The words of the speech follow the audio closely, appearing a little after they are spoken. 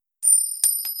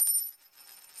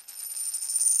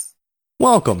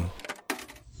Welcome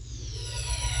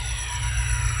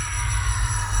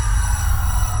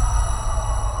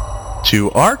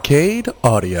to Arcade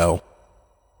Audio.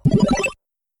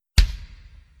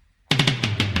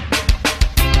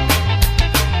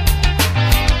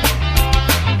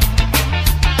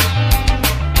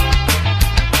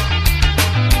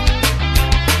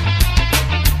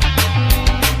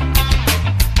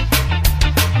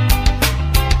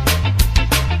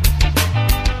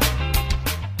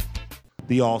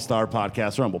 The All-Star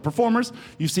Podcast Rumble. Performers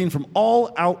you've seen from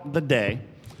all out the day,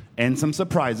 and some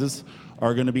surprises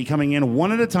are going to be coming in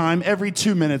one at a time every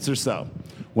 2 minutes or so.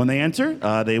 When they enter,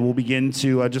 they will begin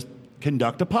to just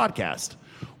conduct a podcast.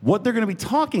 What they're going to be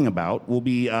talking about will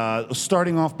be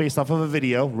starting off based off of a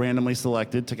video randomly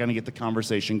selected to kind of get the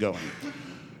conversation going.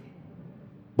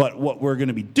 But what we're going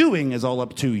to be doing is all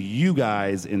up to you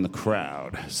guys in the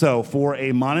crowd. So for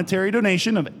a monetary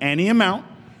donation of any amount,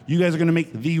 you guys are going to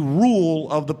make the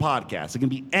rule of the podcast. It can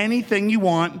be anything you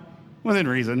want within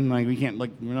reason. Like we can't, we're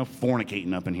not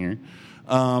fornicating up in here.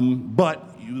 But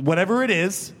whatever it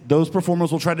is, those performers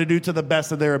will try to do to the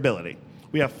best of their ability.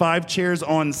 We have 5 chairs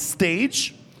on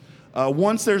stage.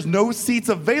 Once there's no seats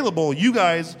available, you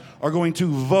guys are going to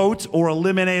vote or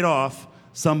eliminate off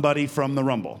somebody from the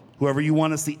Rumble. Whoever you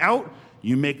want to see out,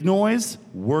 you make noise,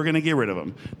 we're going to get rid of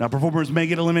them. Now, performers may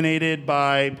get eliminated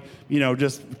by,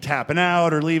 just tapping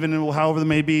out or leaving, however it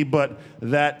may be, but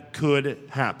that could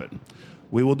happen.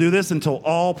 We will do this until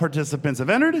all participants have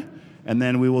entered, and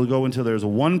then we will go until there's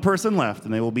one person left,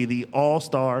 and they will be the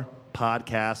All-Star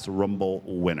Podcast Rumble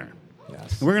winner.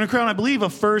 Yes. And we're going to crown, I believe,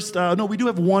 we do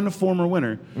have one former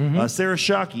winner. Sarah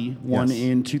Shockey won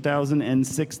in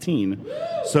 2016.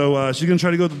 So she's going to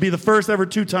try to go be the first ever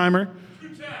two-timer.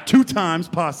 2 times,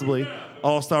 possibly,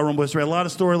 All-Star Rumble history. A lot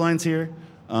of storylines here.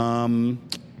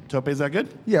 Tope, is that good?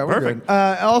 Yeah, we're Perfect. good.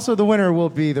 Also, the winner will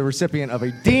be the recipient of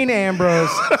a Dean Ambrose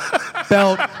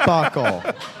belt buckle.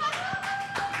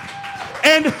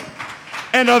 And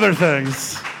other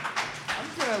things. I'm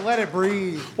just going to let it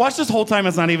breathe. Watch this whole time.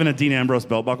 It's not even a Dean Ambrose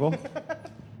belt buckle.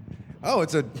 Oh,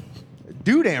 it's a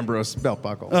Dude Ambrose belt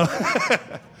buckle.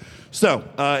 So,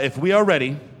 if we are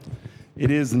ready, it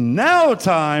is now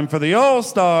time for the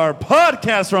All-Star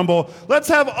Podcast Rumble. Let's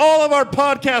have all of our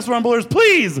Podcast Rumblers,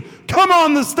 please, come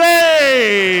on the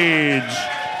stage.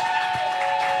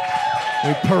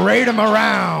 We parade them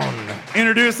around.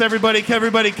 Introduce everybody.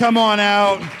 Everybody, come on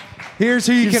out. Here's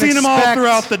who You've can seen them all expect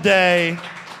throughout the day.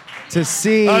 to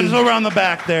see. Just around the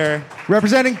back there.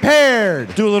 Representing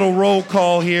Paired. Do a little roll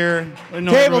call here. I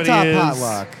know Tabletop everybody is.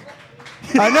 potluck.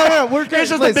 No, we're It's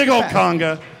just a big old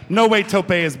conga. No way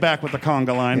Tope is back with the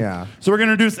conga line. Yeah. So we're going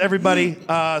to introduce everybody.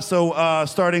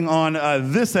 Starting on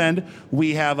this end,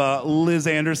 we have Liz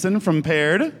Anderson from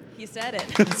Paired. You said it.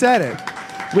 He said it.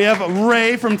 We have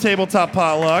Ray from Tabletop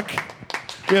Potluck.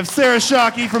 We have Sarah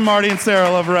Shockey from Marty and Sarah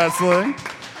Love Wrestling.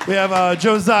 We have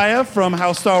Josiah from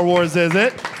How Star Wars Is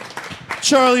It.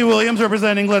 Charlie Williams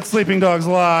representing Let Sleeping Dogs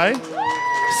Lie.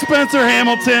 Spencer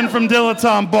Hamilton from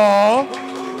Dilettante Ball.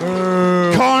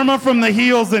 Karma from the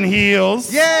Heels and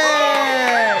Heels.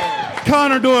 Yay!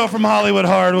 Connor Doyle from Hollywood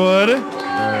Hardwood.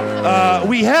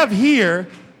 We have here,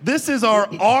 this is our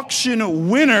auction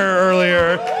winner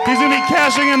earlier. He's going to be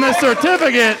cashing in this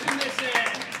certificate.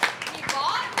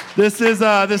 This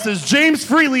is James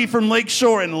Freely from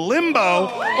Lakeshore and Limbo.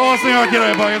 Austin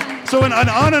Arcade Podcast. So an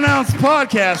unannounced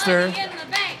podcaster.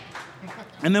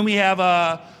 And then we have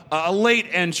a late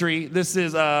entry. This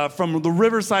is from the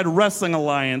Riverside Wrestling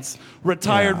Alliance,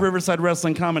 retired Riverside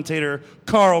Wrestling commentator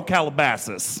Carl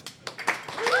Calabasas.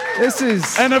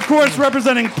 And of course,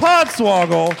 representing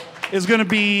Podswoggle is going to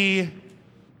be,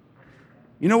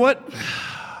 you know what?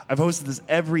 I've hosted this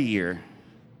every year.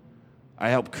 I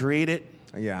helped create it.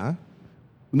 Yeah.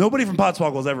 Nobody from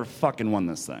Podswoggle has ever fucking won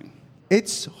this thing.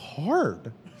 It's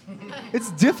hard.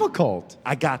 It's difficult.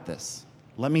 I got this.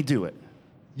 Let me do it.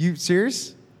 You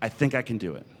serious? I think I can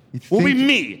do it. You Will be think-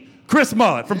 me, Chris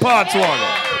Mullet from Podswoggle.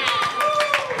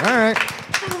 All right.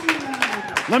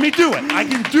 Let me do it. I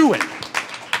can do it.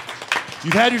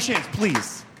 You've had your chance,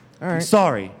 please. All right. I'm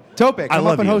sorry. Tope, I come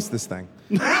love up and you. host this thing.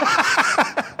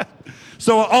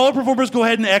 So all our performers go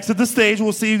ahead and exit the stage.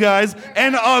 We'll see you guys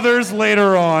and others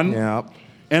later on. Yeah.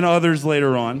 And others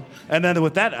later on. And then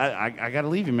with that, I got to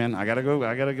leave you, man. I got to go.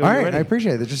 All get right, ready. I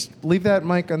appreciate it. Just leave that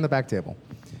mic on the back table.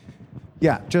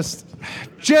 Yeah, just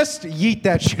yeet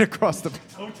that shit across the.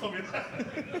 Don't tell me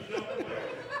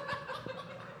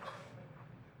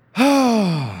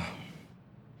that.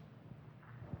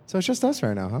 So it's just us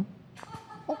right now,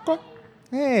 huh? Okay.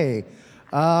 Hey,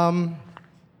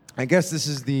 I guess this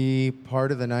is the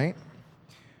part of the night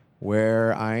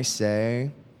where I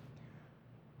say,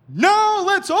 Now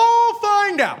let's all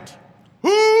find out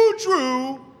who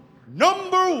drew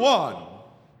number 1.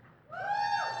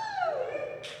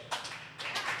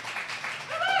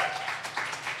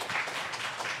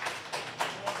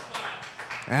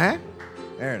 Huh?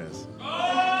 There it is.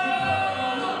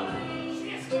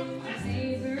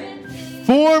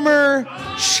 Former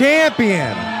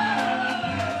champion.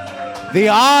 The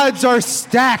odds are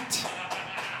stacked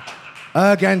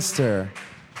against her.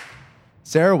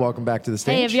 Sarah, welcome back to the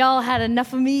stage. Hey, have y'all had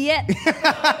enough of me yet?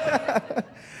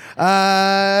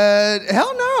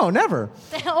 Hell no, never.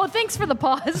 Oh, thanks for the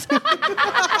pause. I support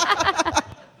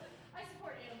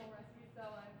animal rescue, so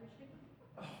I appreciate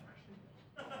it.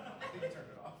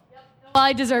 Well,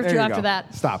 I deserved There you you after go.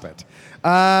 that. Stop it.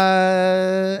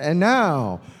 And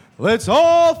now, let's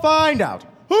all find out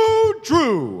who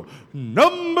drew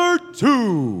number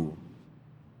 2.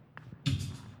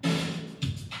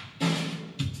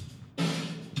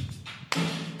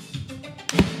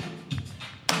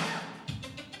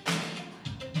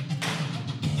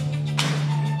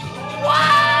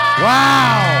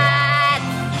 Wow.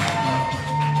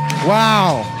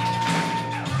 Wow.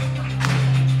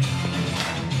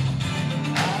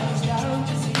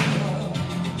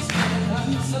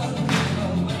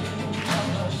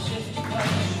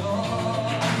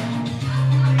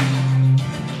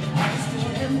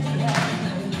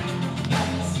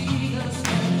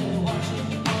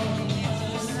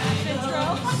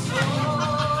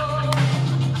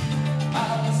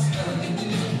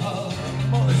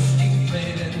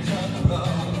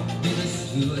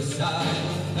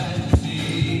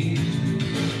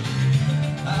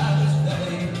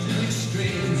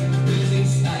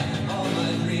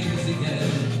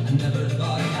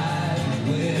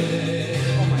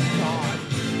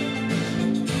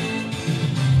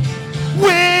 Win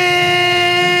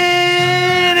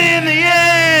in the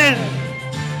end.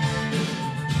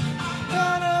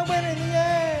 Gonna win in the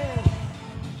end.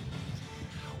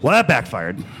 Well, that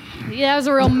backfired. Yeah, that was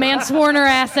a real Mance Warner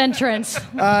ass entrance.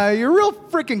 You're a real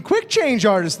freaking quick change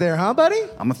artist there, huh, buddy?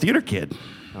 I'm a theater kid.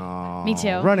 Me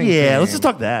too. Running. Yeah, game. let's just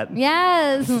talk that.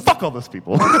 Yes. Fuck all those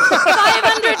people.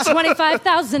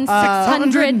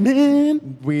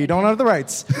 525,600. We don't have the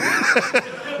rights.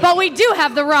 But we do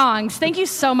have the wrongs. Thank you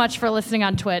so much for listening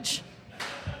on Twitch.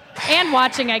 And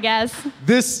watching, I guess.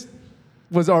 This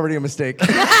was already a mistake. You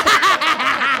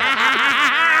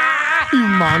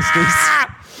monsters.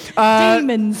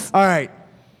 Demons. All right.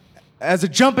 As a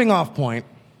jumping off point,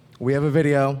 we have a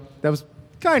video that was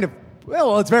kind of,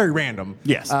 well, it's very random.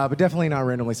 Yes. But definitely not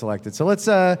randomly selected. So let's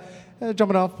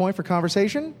jumping off point for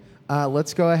conversation.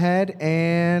 Let's go ahead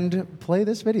and play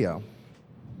this video.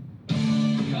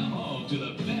 Come home to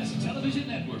the best television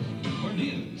network for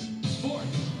news, sports,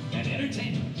 and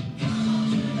entertainment.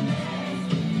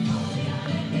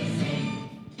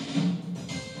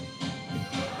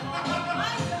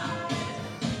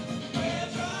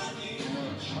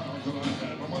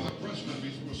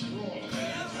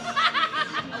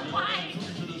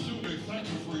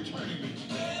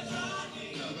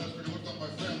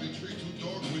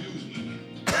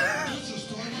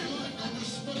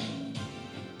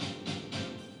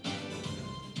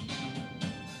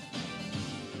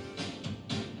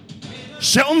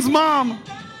 Shelton's mom.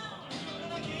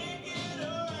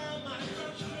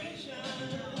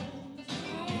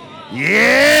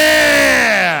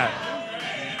 Yeah.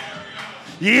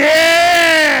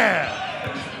 Yeah.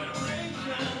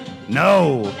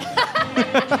 No.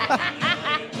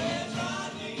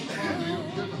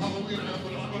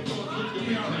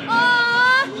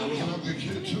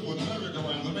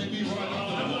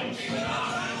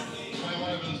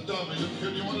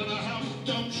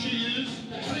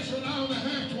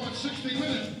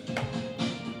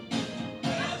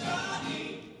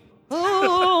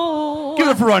 Give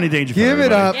it up for Rodney Dangerfield. Give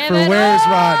it up Give for it Where's up.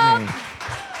 Rodney?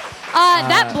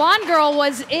 That blonde girl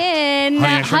was in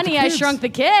Honey, I Shrunk the Kids. I Shrunk the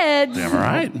Kids. Damn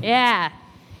right. Yeah.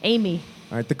 Amy.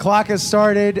 All right, the clock has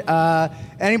started.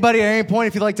 Anybody at any point,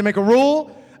 if you'd like to make a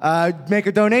rule, make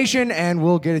a donation, and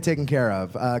we'll get it taken care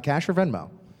of. Cash or Venmo.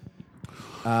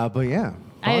 But yeah,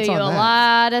 I owe thoughts you on a that?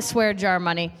 lot of swear jar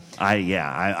money.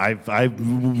 I'm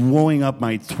blowing up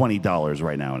my $20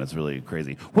 right now, and it's really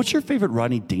crazy. What's your favorite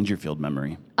Rodney Dangerfield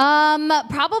memory?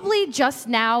 Probably just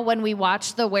now when we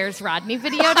watched the Where's Rodney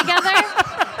video together.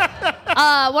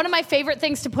 One of my favorite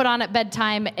things to put on at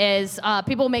bedtime is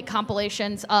people make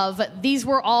compilations of these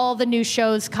were all the new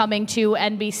shows coming to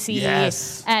NBC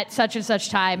Yes. at such and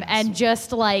such time, and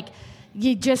just like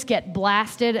you just get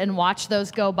blasted and watch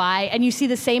those go by, and you see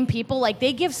the same people. Like,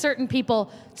 they give certain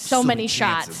people so many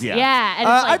chances, shots. yeah. And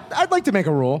it's like, I'd like to make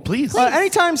a rule. Please.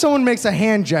 Anytime someone makes a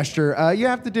hand gesture, you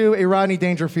have to do a Rodney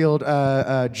Dangerfield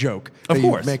joke. Of that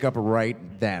course. You make up right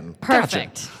then.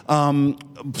 perfect.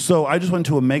 So I just went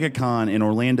to a MegaCon in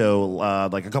Orlando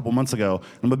like a couple months ago.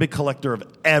 I'm a big collector of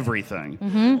everything.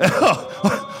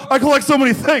 I collect so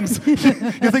many things. You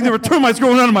think there were termites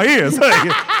growing out of my ears?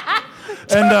 Hey.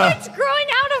 It's growing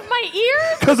out of my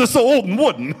ears? Because they're so old and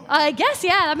wooden. I guess,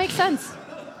 yeah, that makes sense.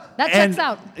 That checks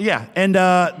out. Yeah, and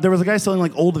there was a guy selling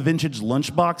like old vintage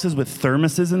lunch boxes with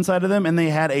thermoses inside of them, and they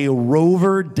had a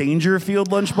Rover Dangerfield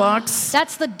lunchbox.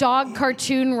 That's the dog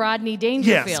cartoon Rodney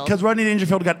Dangerfield. Yes, because Rodney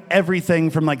Dangerfield got everything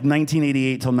from like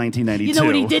 1988 till 1992. You know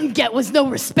what he didn't get was no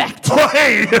respect. Oh,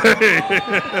 hey!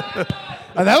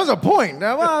 That was a point.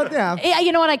 Well, yeah. Yeah,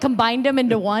 you know what? I combined them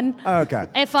into one. Okay.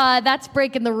 If that's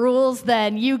breaking the rules,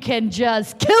 then you can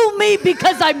just kill me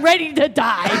because I'm ready to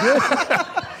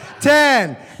die.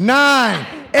 10, 9,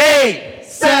 8,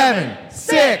 7,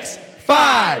 6,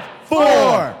 5,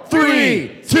 4,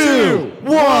 3, 2,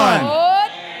 1. Nice.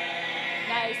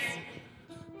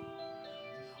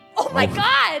 Oh my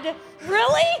God!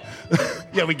 Really?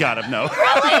 Yeah, we got him. No.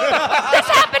 Really? This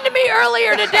happened to me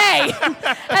earlier today,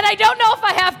 and I don't know if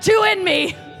I have two in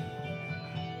me.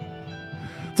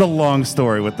 It's a long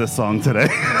story with this song today.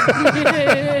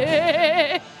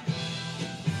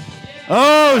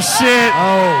 Oh shit!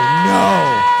 Oh, no.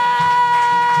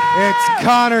 It's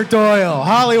Connor Doyle,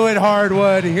 Hollywood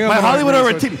Hardwood. My Hollywood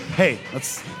over team. Hey,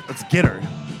 let's get her.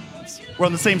 We're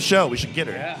on the same show. We should get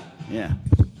her. Yeah.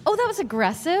 Oh, that was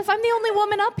aggressive. I'm the only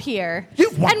woman up here.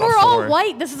 You've won and we're all before.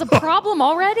 white. This is a problem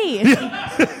already.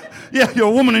 Yeah, you're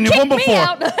a woman and you've Kick won me before.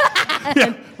 out.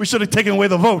 Yeah, we should have taken away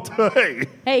the vote. Hey.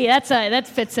 Hey, that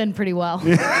fits in pretty well.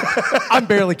 I'm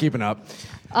barely keeping up.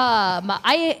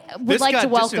 I would This like got to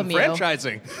welcome you.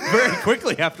 disenfranchising very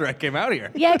quickly after I came out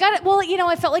here. Yeah, I got it. Well,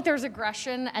 I felt like there was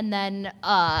aggression, and then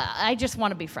I just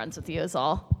want to be friends with you is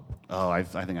all. Oh, I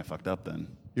think I fucked up then.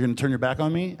 You're going to turn your back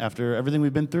on me after everything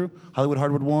we've been through? Hollywood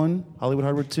Hardwood 1, Hollywood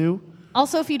Hardwood 2?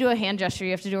 Also, if you do a hand gesture,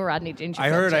 you have to do a Rodney Dangerfield. I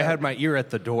heard I joke. had my ear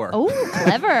at the door. Oh,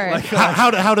 clever. How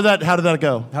did that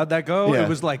go? How'd that go? Yeah. It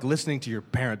was like listening to your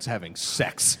parents having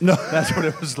sex. No. That's what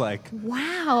it was like.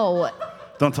 Wow.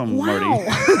 Don't tell me, Marty.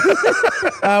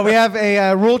 We have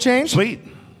a rule change Sweet.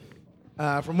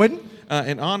 from Whitten.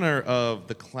 In honor of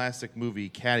the classic movie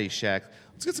Caddyshack,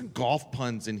 let's get some golf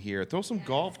puns in here. Throw some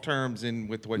golf terms in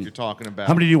with what you're talking about.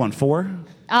 How many do you want? 4?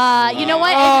 You know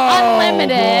what? It's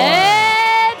unlimited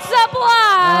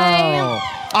supply.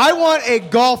 I want a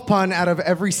golf pun out of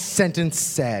every sentence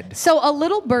said. So a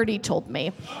little birdie told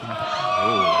me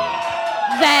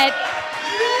that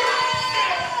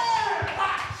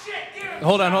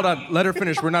Hold on. Let her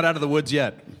finish. We're not out of the woods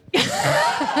yet.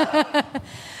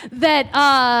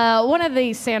 one of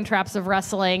the sand traps of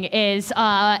wrestling is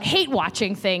hate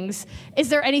watching things. Is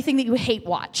there anything that you hate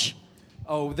watch?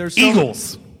 Oh, there's so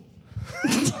Eagles.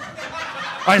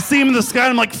 I see them in the sky and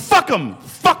I'm like, fuck them.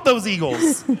 Fuck those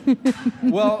Eagles.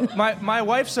 Well, my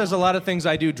wife says a lot of things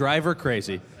I do drive her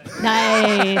crazy.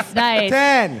 Nice.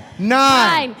 10, 9,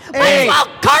 Fine. 8, Let's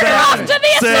walk Carter off to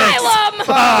the 6, asylum.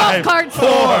 5, Card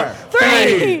 4,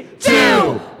 3, 2,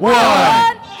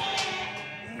 1.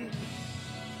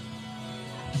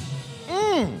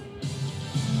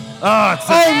 Oh, it's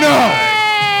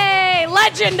Hey,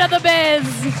 legend of the biz.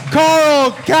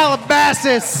 Carl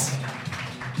Calabasas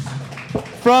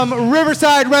from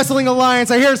Riverside Wrestling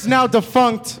Alliance. I hear it's now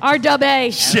defunct.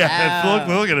 RWA. shit.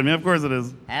 Look at him. Yeah, of course it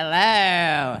is.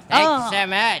 Hello. Thanks so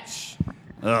much.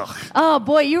 Ugh. Oh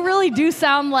boy, you really do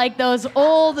sound like those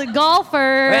old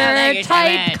golfer Well, thank you so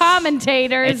type much.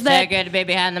 commentators It's that so good to be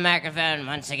behind the microphone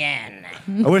once again.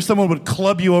 I wish someone would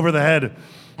club you over the head.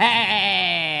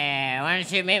 Hey, why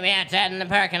don't you meet me outside in the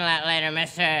parking lot later,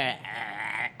 mister?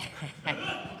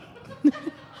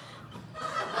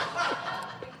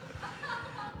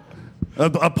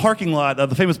 A parking lot,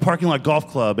 the famous parking lot golf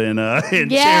club in Cherry.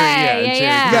 yeah. in Cherry.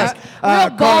 Yes, Real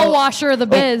ball Carl- washer of the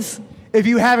biz. If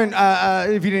you haven't,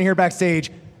 if you didn't hear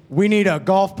backstage, we need a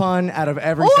golf pun out of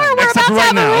every Or sentence. we're Except about to right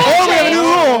have now. a rule Oh, we have a change. new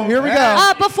rule. Here we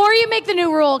go. Before you make the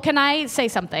new rule, can I say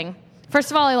something? First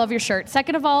of all, I love your shirt.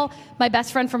 Second of all, my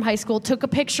best friend from high school took a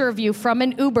picture of you from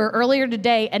an Uber earlier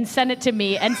today and sent it to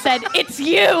me and said, "It's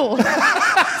you."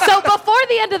 So before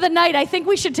the end of the night, I think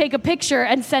we should take a picture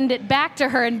and send it back to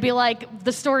her and be like,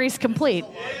 the story's complete.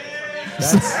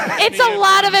 It's a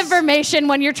lot of information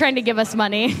when you're trying to give us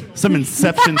money. Some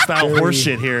Inception style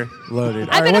horseshit here. Loaded.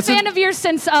 I've been a fan of yours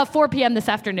since 4 p.m. this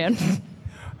afternoon.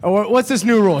 What's this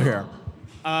new rule here?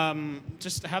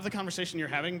 Just have the conversation you're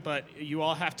having, but you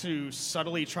all have to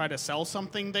subtly try to sell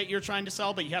something that you're trying to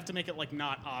sell, but you have to make it like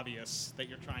not obvious that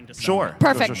you're trying to sell. Sure.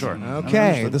 Perfect. Sure.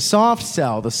 Okay, the soft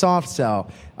sell.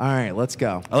 All right, let's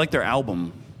go. I like their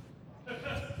album.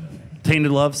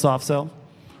 Tainted Love, Soft Cell.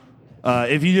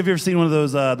 If you've ever seen one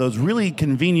of those really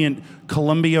convenient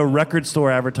Columbia record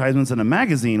store advertisements in a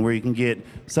magazine where you can get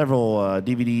several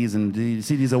DVDs and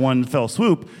CDs in one fell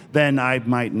swoop, then I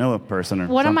might know a person or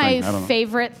One of something. I my don't know.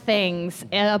 favorite things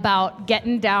about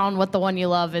getting down with the one you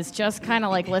love is just kind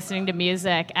of like listening to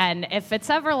music. And if it's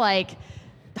ever like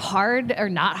hard or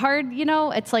not hard,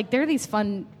 it's like there are these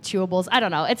fun chewables. I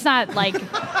don't know. It's not like,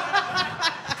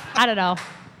 I don't know.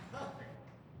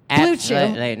 Blue Chew.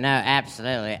 Absolutely, no,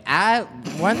 absolutely.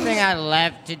 One thing I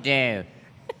love to do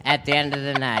at the end of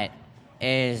the night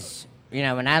is,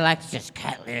 when I like to just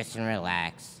cut loose and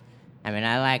relax. I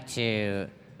like to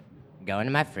go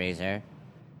into my freezer,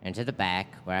 into the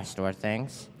back where I store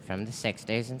things from the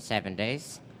 60s and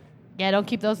 70s. Yeah, don't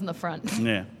keep those in the front.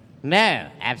 Yeah. No,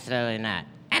 absolutely not.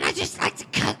 And I just like to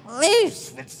cut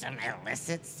loose with some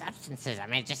illicit substances.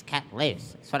 Just cut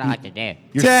loose. That's what I like to do.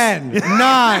 10,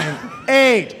 9,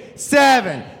 8,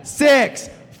 7, 6,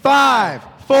 5,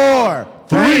 4,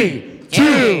 3,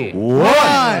 2,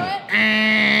 1.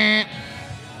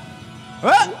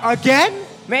 Again?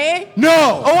 Me?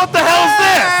 No. Oh, what the hell is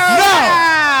this? No.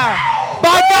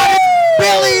 By God, it's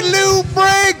Billy Lou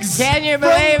Briggs. Can you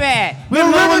believe it? The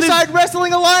Riverside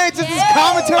Wrestling Alliance is his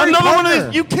commentary Another one partner. of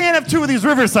these. You can't have two of these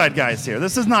Riverside guys here.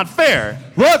 This is not fair.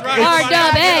 Look,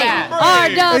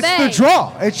 RWA. it's the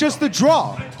draw. It's just the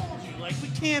draw. Like, we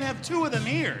can't have two of them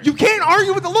here. You can't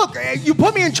argue with the look. You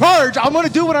put me in charge. I'm going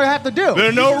to do what I have to do. There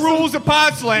are no rules of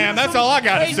Pod Slam. That's all I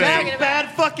got to He's say. talking about- Bad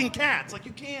fucking cats. Like,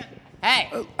 you can't. Hey.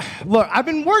 Look, I've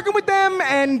been working with them,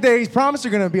 and they promised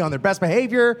they're going to be on their best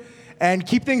behavior and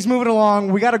keep things moving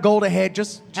along. We got a goal to hit.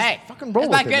 Just Hey, fucking roll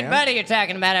that's with my it, good man. buddy you're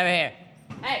talking about over here.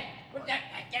 Hey, get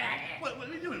out of here. What are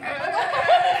you doing?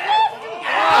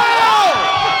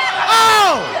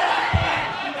 Oh!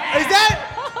 Is that?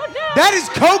 That is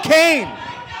cocaine.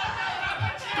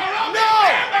 No!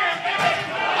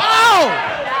 Oh!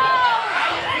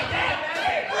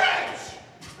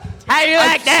 How you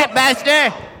like that,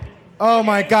 Buster? Oh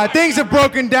my God, things have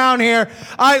broken down here.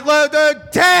 All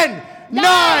right, 10,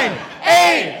 9,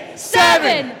 8,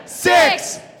 7,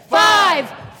 6, 5,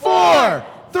 4,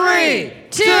 3,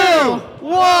 2,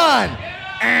 1.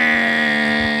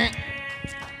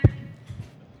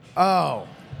 Oh.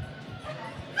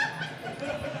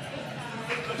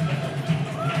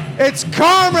 It's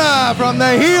Karma from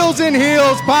the Heels and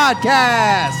Heels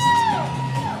podcast.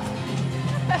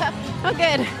 Oh,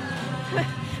 good.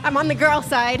 I'm on the girl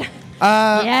side.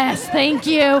 Yes, thank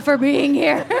you for being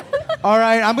here. All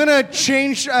right, I'm gonna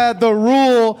change the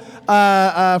rule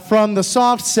from the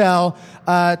soft sell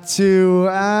to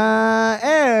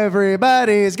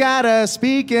everybody's gotta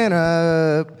speak in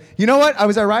a. You know what? I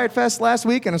was at Riot Fest last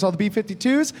week and I saw the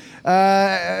B-52s.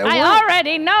 I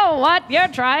already know what you're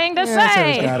trying to say.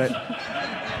 Sarah's got it.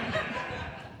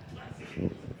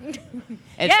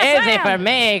 It's Yes, easy ma'am. for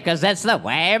me because that's the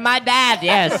way my dad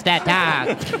used to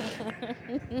talk.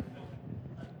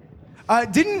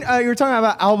 You were talking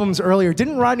about albums earlier.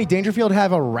 Didn't Rodney Dangerfield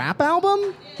have a rap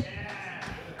album?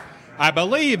 I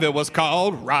believe it was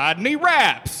called Rodney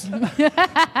Raps. Hey,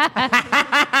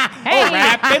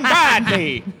 Rapping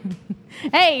Rodney.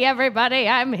 hey, everybody,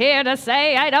 I'm here to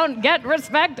say I don't get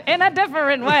respect in a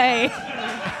different way.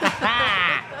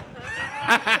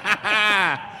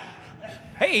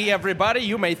 Hey, everybody,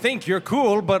 you may think you're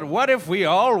cool, but what if we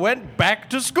all went back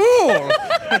to school?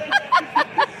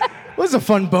 Was a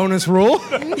fun bonus rule.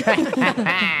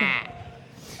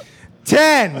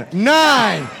 10,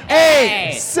 9,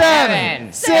 8,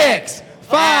 7, 6,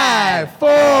 5,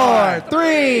 4,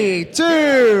 3,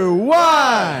 2,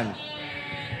 1.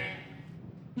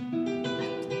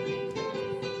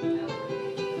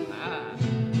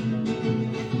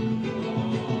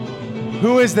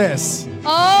 Who is this? Oh,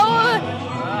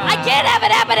 I can't have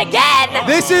it happen again.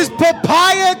 This is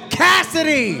Papaya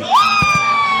Cassidy.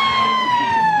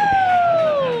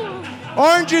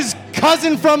 Orange's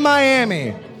cousin from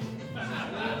Miami.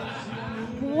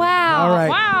 Wow. All right.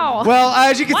 Wow. Well,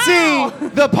 as you can Wow. see,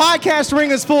 the podcast ring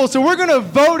is full, so we're going to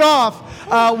vote off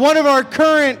one of our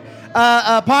current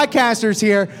podcasters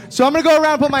here. So I'm going to go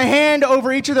around and put my hand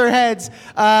over each of their heads,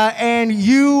 and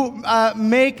you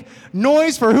make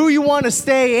noise for who you want to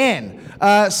stay in.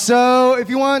 So if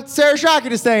you want Sarah Shockey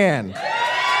to stay in. It's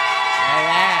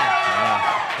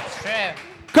true.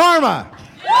 Karma.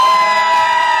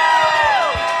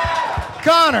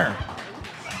 Connor.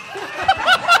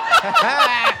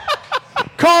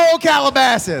 Carl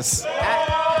Calabasas.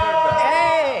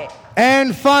 Hey,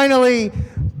 And finally,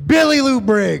 Billy Lou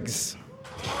Briggs.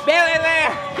 Billy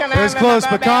Lou. Come It was on, close,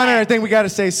 baby. but Connor, I think we got to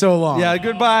say so long. Yeah,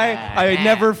 goodbye. I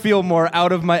never feel more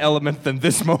out of my element than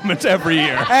this moment every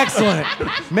year. Excellent.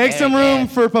 Make some room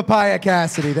for Papaya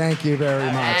Cassidy. Thank you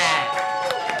very much.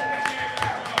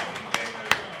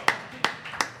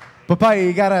 Papaya,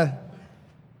 you gotta.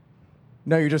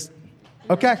 No, you're just.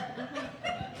 Okay.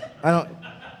 I don't.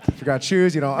 Forgot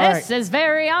shoes. You don't. All right. This is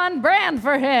very on brand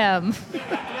for him.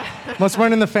 Must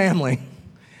run in the family.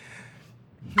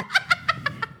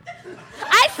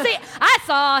 I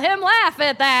saw him laugh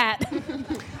at that.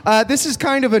 This is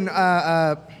kind of an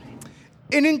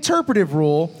interpretive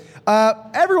rule.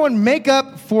 Everyone make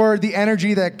up for the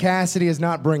energy that Cassidy is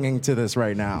not bringing to this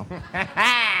right now.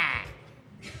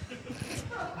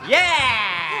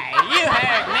 Yeah, you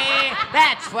heard me.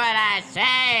 That's what I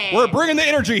say. We're bringing the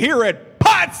energy here at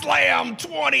Pot Slam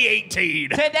 2018.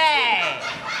 Today.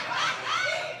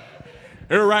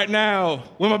 Here right now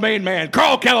with my main man,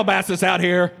 Carl Calabasas out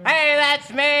here. Hey, that's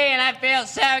me, and I feel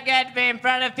so good to be in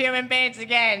front of human beings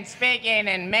again, speaking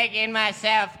and making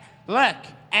myself look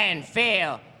and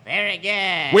feel very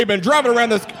good. We've been driving around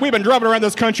this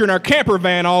country in our camper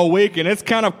van all week, and it's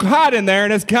kind of hot in there,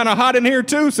 and it's kind of hot in here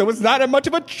too, so it's not that much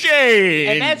of a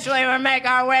change. Eventually, we'll make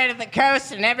our way to the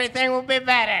coast, and everything will be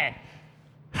better.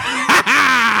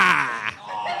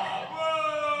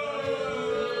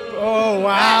 Oh,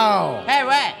 wow. Hey,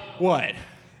 what? What?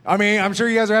 I mean, I'm sure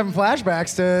you guys are having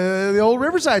flashbacks to the old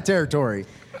Riverside territory.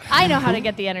 I know how to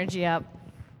get the energy up.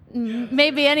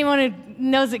 Maybe anyone who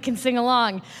knows it can sing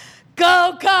along.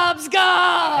 Go Cubs,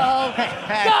 go!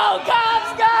 Go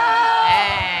Cubs, go!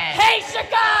 Hey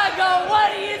Chicago,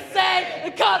 what do you say?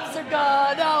 The Cubs are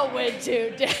gonna win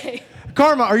today.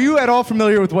 Karma, are you at all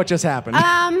familiar with what just happened?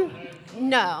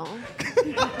 No.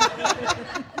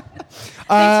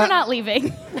 Thanks for not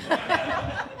leaving.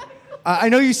 I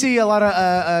know you see a lot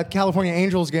of California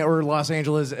Angels or Los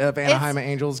Angeles of Anaheim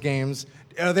Angels games.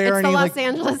 Are there It's any the Los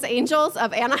Angeles Angels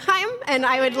of Anaheim, and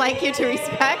I would like you to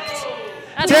respect.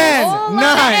 10,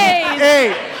 9,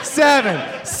 8,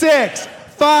 7, 6,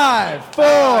 5,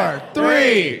 4,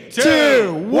 3,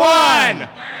 2, 1.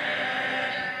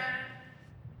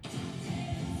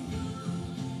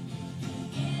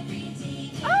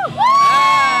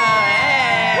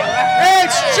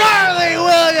 It's Charlie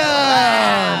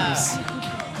Williams!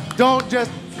 Don't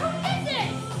just.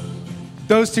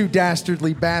 Those two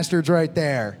dastardly bastards right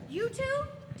there. You two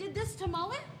did this to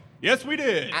Mullet? Yes, we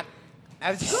did.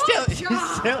 I'm still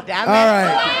down All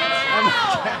there.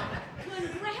 right.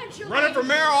 Running for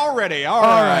mayor already. All All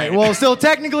right. right. Well, still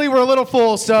technically we're a little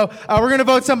full, so we're going to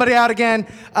vote somebody out again.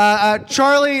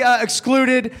 Charlie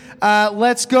excluded.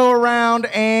 Let's go around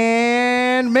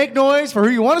and make noise for who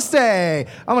you want to stay.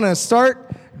 I'm going to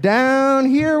start down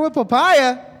here with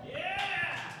Papaya.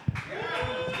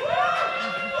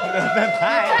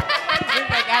 Papaya. You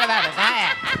forgot about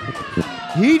papaya.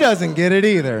 He doesn't get it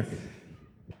either.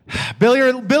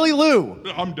 Billy Lou.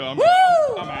 I'm done. Woo!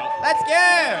 I'm out. Let's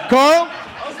go. Carl?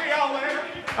 I'll see y'all later.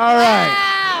 All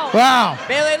right. Wow.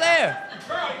 Billy Lou.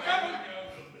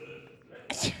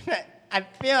 I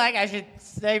feel like I should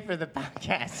stay for the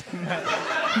podcast.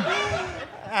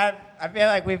 I feel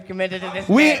like we've committed to this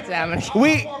bit, so I'm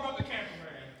gonna-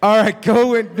 All right,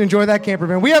 go and enjoy that camper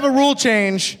van. We have a rule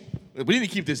change. We need to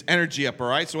keep this energy up, all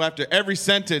right? So after every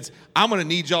sentence, I'm going to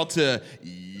need y'all to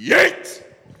yeet.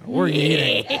 We're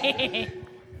eating.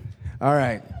 All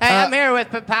right. Hey, I'm here with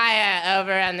Papaya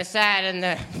over on the side in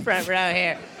the front row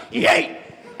here. Yeet!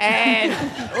 And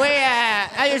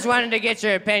I just wanted to get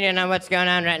your opinion on what's going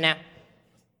on right now.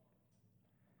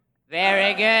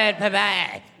 Very good,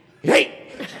 Papaya. Yeet!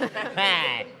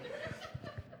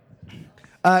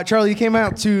 Charlie, you came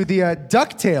out to the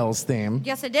DuckTales theme.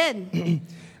 Yes, I did.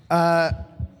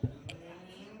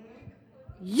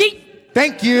 Yeet!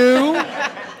 Thank you.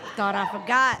 Thought I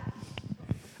forgot.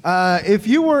 If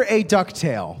you were a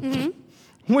DuckTale,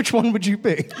 which one would you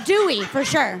be? Dewey, for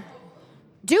sure.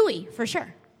 Dewey, for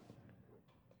sure.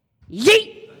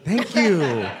 Yeet! Thank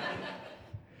you.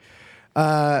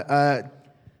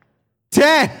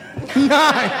 10,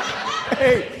 9,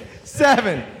 8,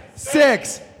 7,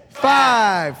 6,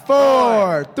 5,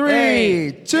 4,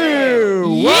 3,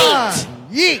 2, 1.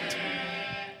 Yeet!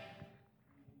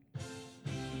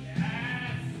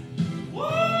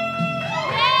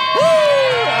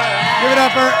 Give it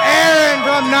up for Aaron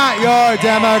from Not Your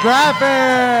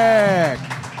Demographic.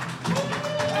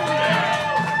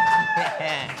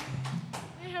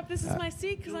 I hope this is my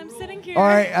seat because I'm sitting here. All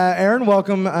right, Aaron,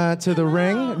 welcome to the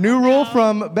ring. New rule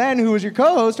from Ben, who was your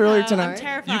co-host earlier tonight. I'm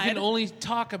terrified. You can only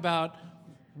talk about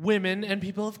women and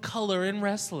people of color in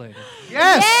wrestling.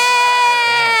 Yes! Yes!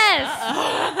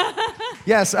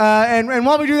 Yes, and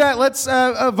while we do that, let's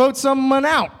vote someone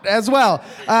out as well.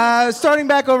 Starting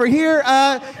back over here,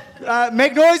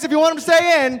 make noise if you want them to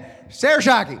stay in. Sarah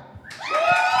Shockey.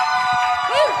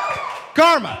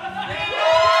 Karma.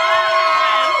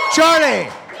 Charlie.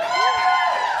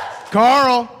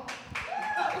 Carl.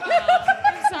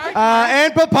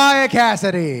 And Papaya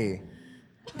Cassidy.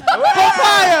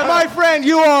 Papaya, my friend,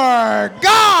 you are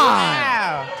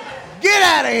gone. Get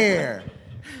out of here.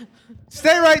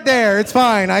 Stay right there. It's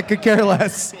fine. I could care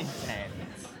less.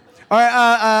 All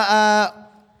right.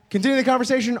 Continue the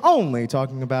conversation only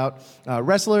talking about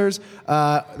wrestlers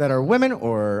that are women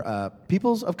or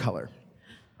peoples of color.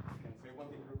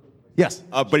 Yes.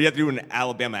 But you have to do an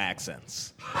Alabama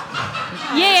accents.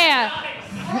 Yeah.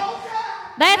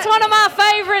 That's one of my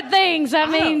favorite things. I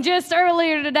mean, just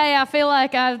earlier today, I feel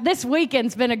like this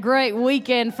weekend's been a great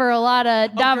weekend for a lot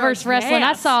of diverse wrestling.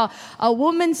 Yes. I saw a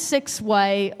women's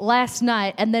six-way last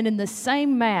night, and then in the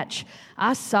same match,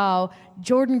 I saw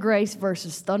Jordan Grace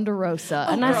versus Thunder Rosa.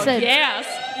 And I said, yes.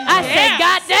 I said,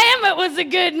 God damn, it was a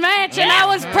good match. And I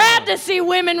was proud to see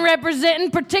women representing,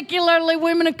 particularly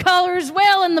women of color as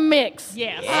well in the mix.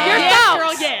 Yes. Your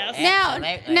thoughts? Girl, yes. Now,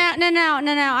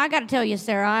 I got to tell you,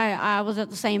 Sarah, I was at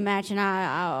the same match, and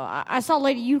I saw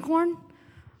Lady Unicorn.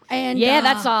 And Yeah,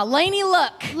 that's Laney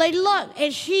Luck. Lady Luck,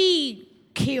 and she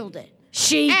killed it.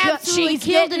 She Absolutely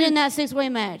killed it in that six-way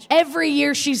match. Every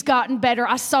year she's gotten better.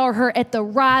 I saw her at the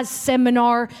Rise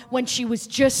seminar when she was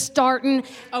just starting.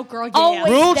 Oh, girl, yeah.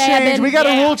 Always Rule stabbing. change. We got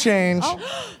a rule change. I'm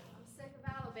sick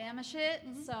of Alabama shit,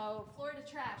 so Florida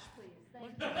trash, please.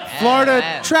 Thank you.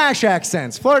 Florida trash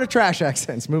accents. Florida trash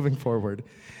accents moving forward.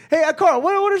 Hey, Carl,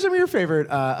 what are some of your favorite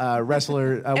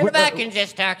wrestler? If I can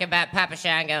just talk about Papa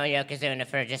Shango and Yokozuna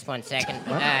for just 1 second.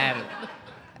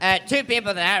 Two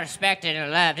people that I respected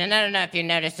and loved, and I don't know if you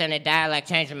noticed any dialect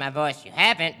change in my voice. You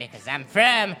haven't, because I'm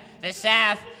from the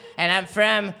South, and I'm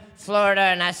from Florida,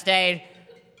 and I stayed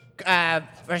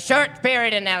for a short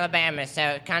period in Alabama, so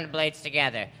it kind of bleeds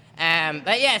together.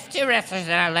 But yes, two wrestlers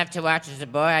that I loved to watch as a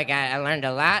boy. I learned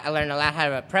a lot. I learned a lot how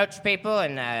to approach people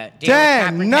and deal with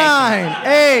 10, confrontation. 9,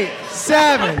 8,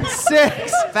 7,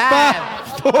 6,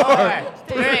 5, 4,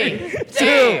 3,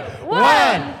 2,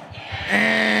 1.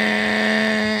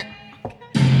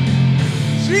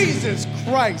 Jesus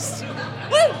Christ.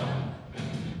 Whoa.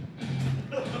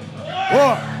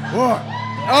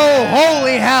 Oh,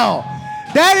 holy hell.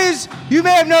 That is, you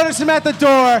may have noticed him at the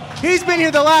door. He's been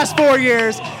here the last 4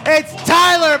 years. It's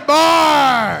Tyler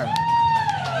Barr.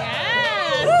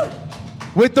 Yes.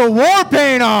 With the war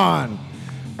paint on.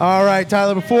 All right,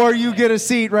 Tyler, before you get a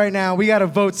seat right now, we got to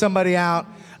vote somebody out.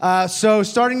 So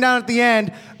starting down at the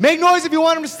end, make noise if you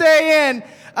want him to stay in.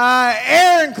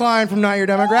 Aaron Klein from Not Your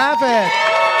Demographic.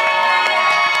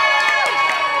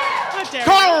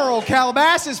 Carl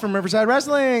Calabasas from Riverside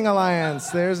Wrestling Alliance.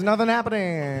 There's nothing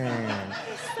happening.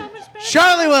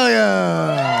 Charlie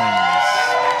Williams.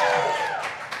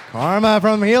 Karma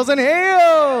from Heels and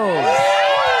Heels.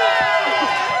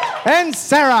 And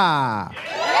Sarah.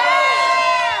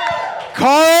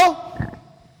 Carl,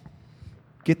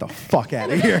 get the fuck out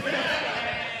of here.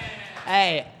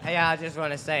 Hey, I just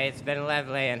want to say it's been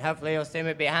lovely, and hopefully you'll see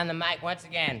me behind the mic once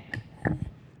again.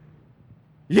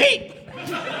 Yeet!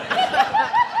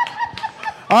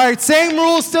 All right, same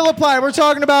rules still apply. We're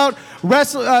talking about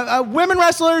women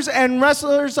wrestlers and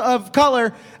wrestlers of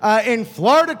color in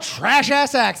Florida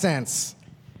trash-ass accents.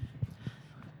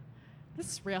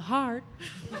 This is real hard.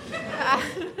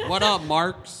 What up,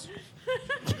 Marks?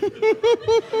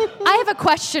 I have a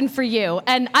question for you,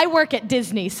 and I work at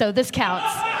Disney, so this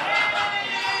counts.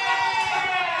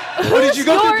 Oh, did you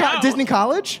go to Disney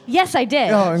College? Yes, I did.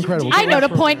 Oh, incredible. I know to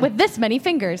point with this many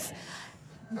fingers.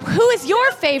 Who is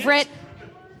your favorite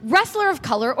wrestler of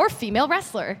color or female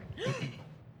wrestler?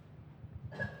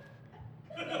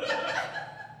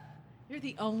 You're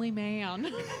the only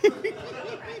man.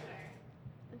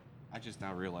 I just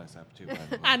now realized that too.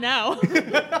 I know. Hold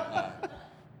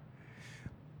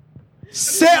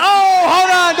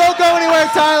on. Don't go anywhere,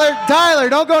 Tyler. Tyler,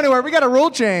 don't go anywhere. We got a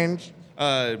rule change.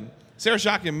 Sarah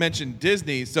Shockey mentioned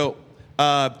Disney, so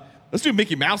let's do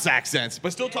Mickey Mouse accents,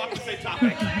 but still talking the same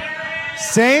topic.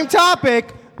 Same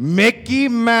topic, Mickey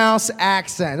Mouse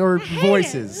accent, or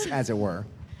voices, as it were.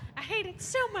 I hate it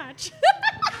so much.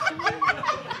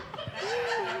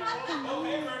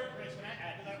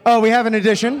 Oh, we have an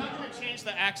addition. Change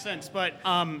the accents, but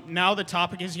now the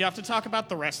topic is you have to talk about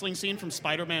the wrestling scene from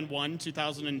Spider-Man 1,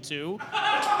 2002. Featuring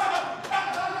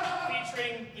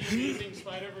the Amazing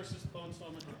Spider versus Bone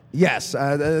Storm Yes,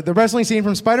 the wrestling scene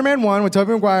from Spider-Man 1 with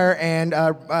Tobey Maguire and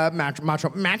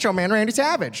Macho Man Randy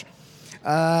Savage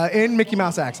in Mickey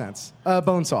Mouse accents.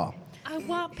 Bonesaw. I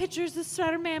want pictures of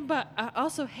Spider-Man, but I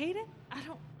also hate it. I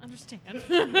don't understand.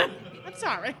 I'm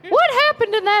sorry. What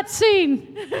happened in that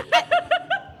scene?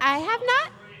 I have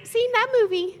not seen that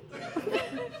movie.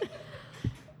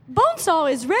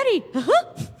 Bonesaw is ready.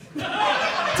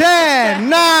 10,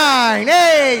 9,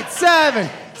 8, 7,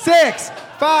 6,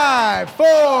 5,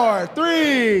 4,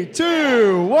 3,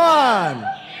 2, 1.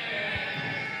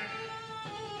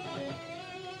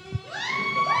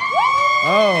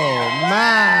 Oh,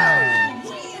 man.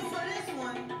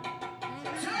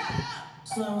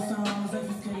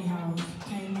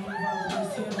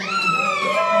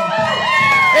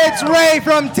 It's Ray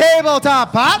from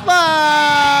Tabletop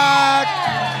Potluck.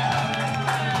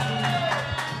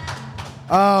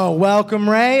 Oh, welcome,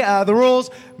 Ray. The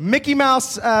rules, Mickey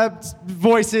Mouse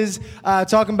voices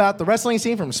talking about the wrestling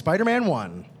scene from Spider-Man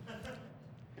 1.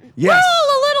 Yes. We're all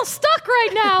a little stuck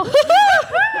right now.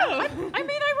 I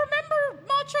mean, I remember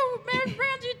Macho Man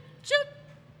Randy.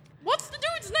 What's the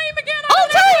dude's name again? I'll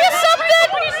tell you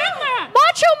something. He's in that.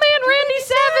 Macho Man Randy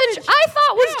Savage, I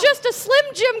thought was just a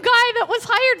Slim Jim guy that was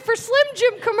hired for Slim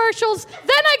Jim commercials.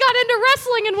 Then I got into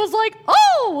wrestling and was like,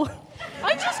 oh.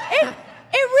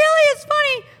 It really is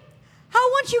funny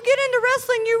how once you get into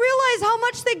wrestling, you realize how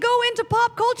much they go into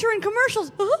pop culture and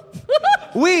commercials.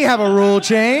 We have a rule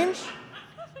change.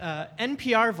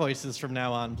 NPR voices from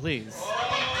now on, please.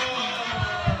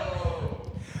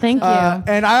 Thank you.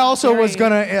 And I also was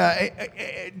going to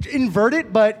invert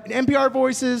it, but NPR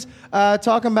voices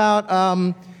talking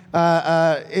about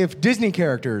if Disney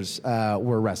characters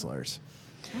were wrestlers.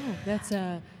 Oh, that's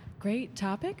a great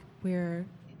topic. We're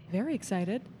very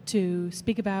excited to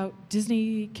speak about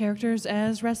Disney characters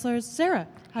as wrestlers. Sarah,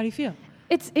 how do you feel?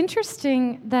 It's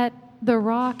interesting that The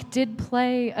Rock did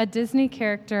play a Disney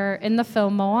character in the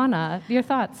film Moana. Your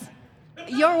thoughts?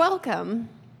 You're welcome.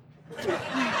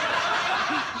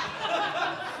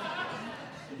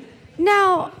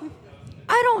 Now,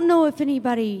 I don't know if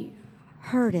anybody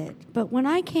heard it, but when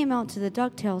I came out to the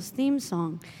DuckTales theme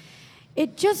song,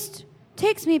 it just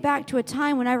takes me back to a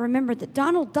time when I remembered that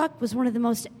Donald Duck was one of the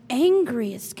most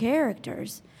angriest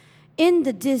characters in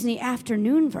the Disney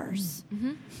Afternoonverse.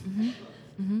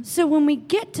 So when we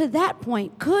get to that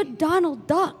point, could Donald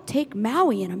Duck take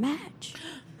Maui in a match?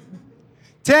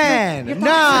 10,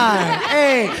 9,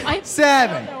 8,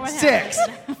 7, 6,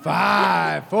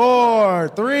 5, 4,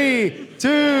 3,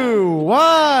 2,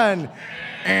 1.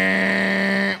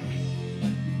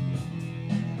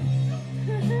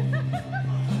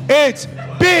 It's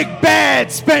Big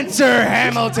Bad Spencer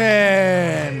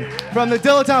Hamilton from the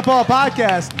Dilettante Ball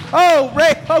podcast. Oh,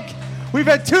 Ray, okay. We've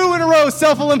had 2 in a row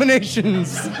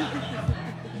self-eliminations.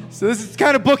 So this is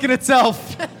kind of booking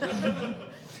itself.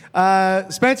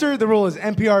 Spencer, the rule is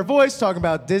NPR voice, talking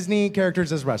about Disney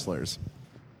characters as wrestlers.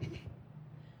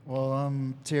 Well,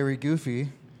 I'm Terry Goofy,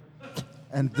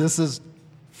 and this is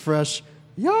Fresh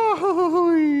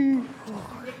Yahoo!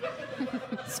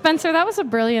 Spencer, that was a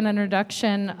brilliant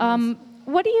introduction.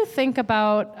 What do you think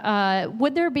about,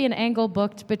 would there be an angle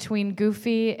booked between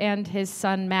Goofy and his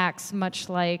son Max, much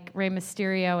like Rey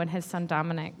Mysterio and his son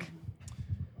Dominic?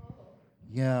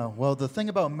 Yeah, well, the thing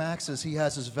about Max is he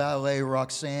has his valet,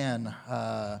 Roxanne,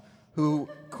 who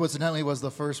coincidentally was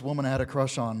the first woman I had a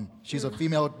crush on. She's a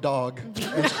female dog.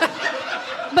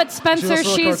 But Spencer,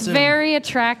 she's very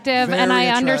attractive, Very and I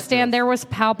attractive. understand there was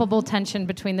palpable tension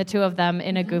between the two of them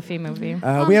in a Goofy movie.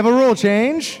 We have a rule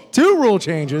change. 2 rule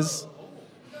changes.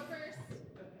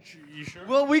 You sure?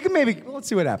 Well, we can maybe, let's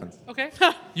see what happens. Okay.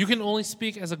 You can only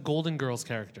speak as a Golden Girls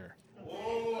character.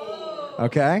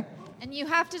 Okay. And you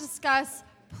have to discuss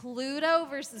Pluto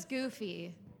versus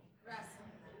Goofy.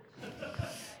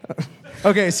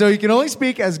 Okay, so you can only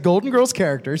speak as Golden Girls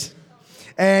characters,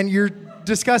 and you're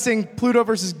discussing Pluto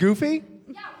versus Goofy?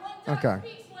 Yeah, one Okay.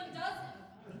 speaks, one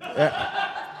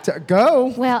doesn't.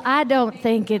 Go. Well, I don't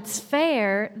think it's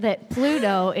fair that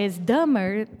Pluto is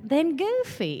dumber than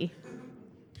Goofy.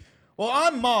 Well,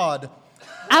 I'm Maud.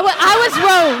 I was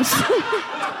Rose.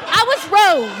 I was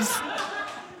Rose.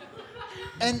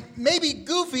 And maybe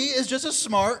Goofy is just a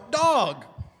smart dog.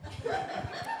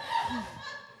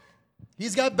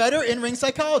 He's got better in-ring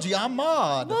psychology. I'm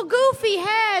Maud. Well, Goofy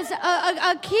has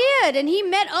a kid, and he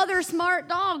met other smart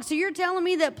dogs. So you're telling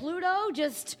me that Pluto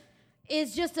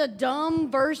is just a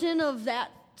dumb version of that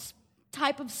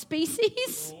type of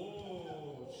species?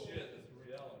 Oh, shit,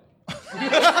 that's reality.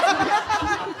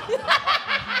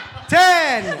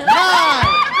 10, 9,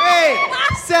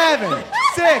 8, 7,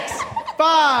 6,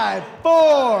 5,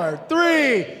 4,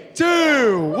 3,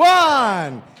 2,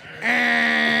 1.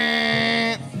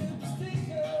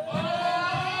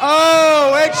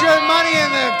 Oh, extra money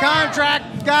in the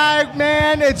contract guy,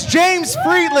 man. It's James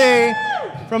Friedley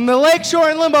from the Lakeshore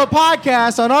and Limbo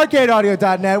podcast on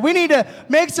arcadeaudio.net. We need to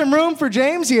make some room for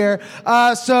James here,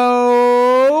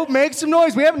 so make some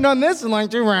noise. We haven't done this in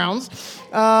like 2 rounds.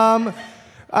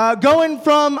 Going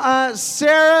from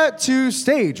Sarah to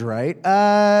stage, right?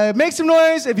 Make some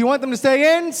noise if you want them to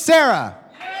stay in. Sarah.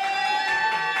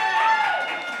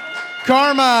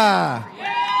 Karma.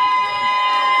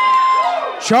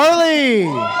 Charlie.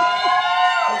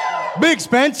 Big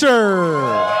Spencer.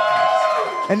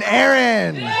 And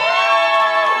Aaron.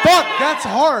 Fuck, that's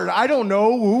hard. I don't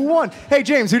know who won. Hey,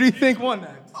 James, who do you think won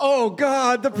that? Oh,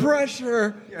 God, the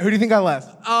pressure. Who do you think got last?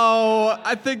 Oh,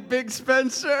 I think Big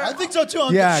Spencer. I think so, too.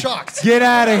 I'm Yeah, shocked. get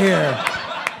out of here.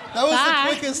 That was the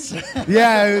quickest.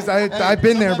 Yeah, it was, I've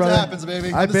been there, brother. That happens, baby.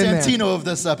 I've I'm the been there. Santino of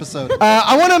this episode.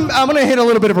 I'm gonna hit a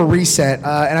little bit of a reset,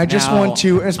 and I just want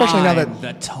to, especially now that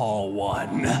the tall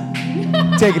one.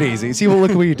 take it easy. See,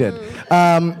 look at what you did.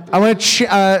 I want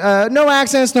to no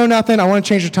accents, no nothing. I want to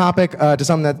change the topic to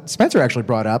something that Spencer actually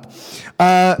brought up.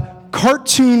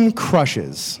 Cartoon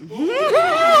crushes.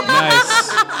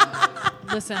 Nice.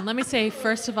 Listen, let me say,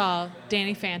 first of all,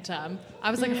 Danny Phantom. I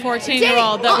was like a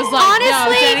 14-year-old that was like,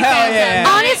 honestly, no, Danny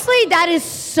Phantom. honestly, that is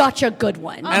such a good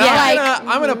one. And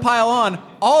I'm gonna pile on.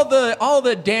 All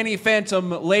the Danny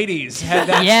Phantom ladies had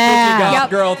that spooky goth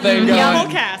girl thing going.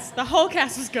 The whole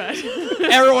cast was good.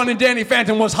 Everyone in Danny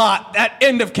Phantom was hot. That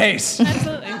end of case.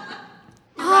 Absolutely.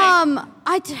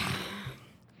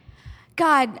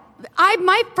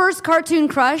 My first cartoon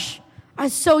crush, I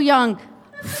was so young,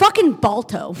 fucking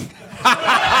Balto.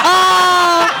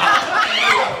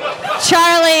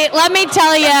 Charlie, let me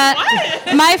tell you,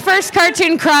 my first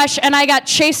cartoon crush, and I got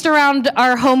chased around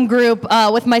our home group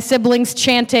with my siblings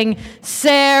chanting,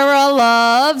 "Sarah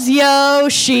loves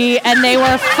Yoshi," and they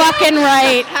were fucking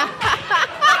right.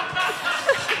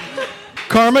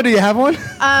 Karma, do you have one?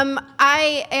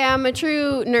 I am a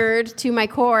true nerd to my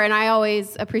core, and I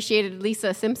always appreciated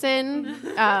Lisa Simpson.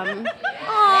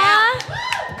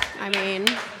 I mean,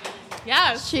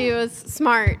 yeah, she was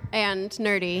smart and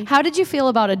nerdy. How did you feel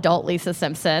about adult Lisa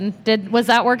Simpson? Was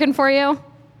that working for you?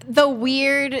 The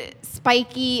weird,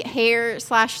 spiky hair /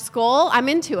 skull, I'm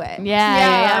into it.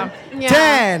 Yeah.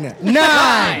 10,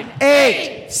 9,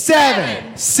 8,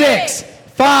 7, 6,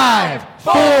 5,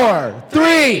 4,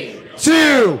 3,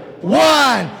 2,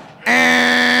 1.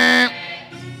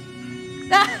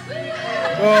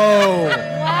 Oh.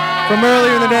 From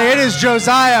earlier in the day, it is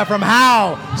Josiah from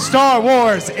How Star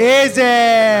Wars Is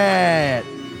It?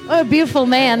 What a beautiful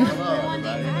man.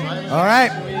 All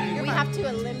right. We have to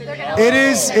eliminate.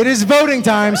 It is voting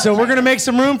time, so we're going to make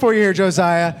some room for you here,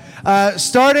 Josiah.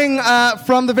 Starting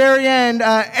from the very end,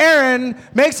 Aaron,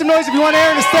 make some noise if you want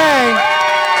Aaron to stay.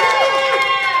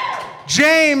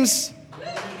 James,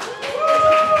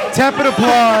 tepid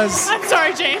applause. I'm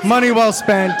sorry, James. Money well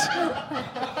spent.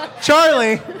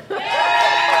 Charlie,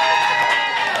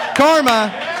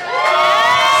 Karma,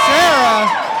 Sarah,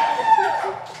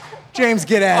 James,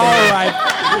 get at it. All right.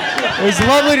 It was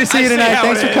lovely to see you tonight.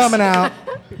 Thanks for coming out.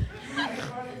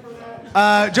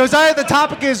 Josiah, the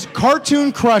topic is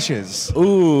cartoon crushes.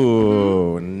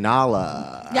 Ooh,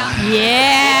 Nala.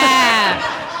 Yeah.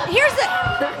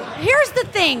 Here's the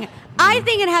thing. I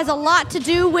think it has a lot to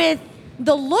do with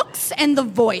the looks and the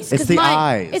voice. It's the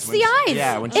eyes. It's the eyes.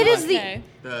 Yeah, when it is Okay.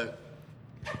 the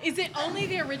Is it only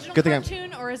the original Good thing I'm-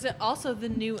 cartoon, or is it also the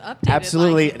new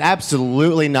updated?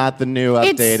 absolutely not the new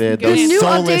It's updated. the Those new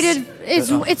soulless- updated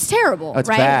is it's terrible, It's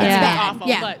right? bad. It's Yeah. bad. Awful,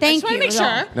 Yeah. but Thank I just you. want to make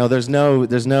sure. No, there's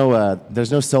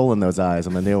no soul in those eyes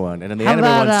on the new one, and in the How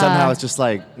animated about, one, somehow it's just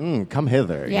like, come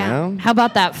hither, Yeah. you know? How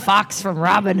about that fox from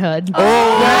Robin Hood?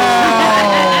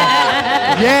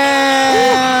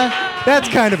 Yeah, that's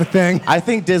kind of a thing. I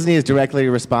think Disney is directly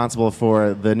responsible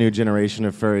for the new generation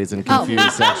of furries and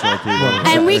confused sexual people.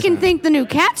 And we can thank the new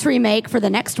Cats remake for the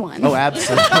next one. Oh,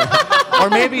 absolutely. Or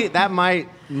maybe that might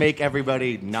make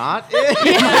everybody not it.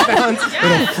 It'll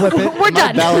flip it. We're It might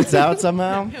done. balance out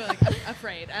somehow.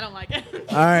 Afraid. I don't like it.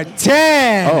 All right,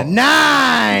 10,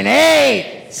 9,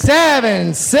 8,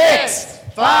 7, 6,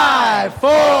 5,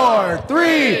 4,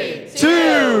 3,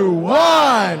 2,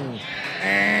 1.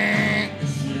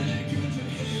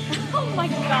 Oh my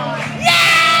God.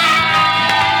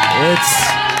 It's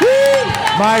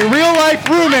my real life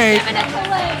roommate,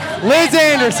 Liz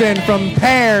Anderson from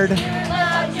Paired.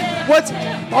 What's?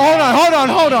 Hold on.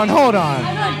 Oh God.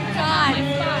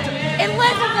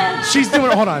 Elizabeth. She's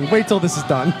doing. Hold on. Wait till this is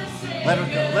done. Let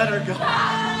her go.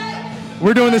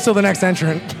 We're doing this till the next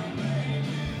entrant.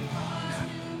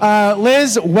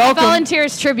 Liz, welcome.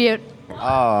 Volunteers tribute. Oh,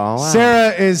 wow.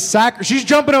 Sarah is she's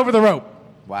jumping over the rope.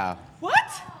 Wow.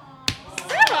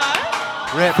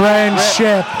 Rip.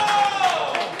 Friendship.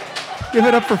 Give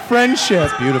it up for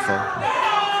friendship. It's beautiful.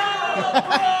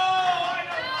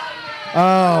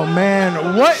 Oh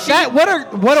man,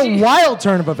 what a wild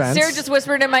turn of events. Sarah just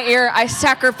whispered in my ear, "I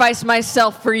sacrificed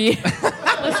myself for you."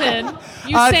 Listen,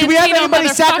 you do we have Santino anybody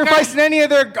motherfucker. sacrificing any of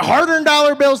their hard-earned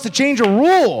dollar bills to change a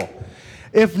rule?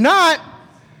 If not,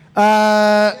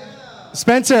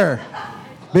 Spencer,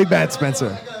 big bad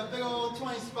Spencer.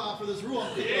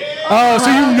 Oh, so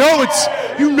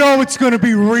you know it's going to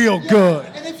be real good.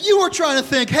 And if you were trying to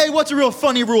think, hey, what's a real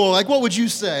funny rule? Like, what would you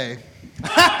say?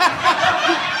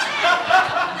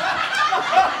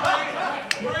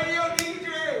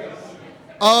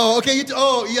 Oh, okay. You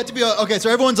have to be okay. So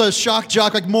everyone's a shock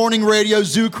jock, like morning radio,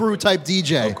 zoo crew type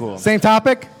DJ. Oh, cool. Same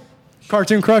topic?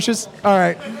 Cartoon crushes? All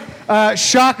right.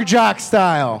 Shock jock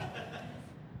style.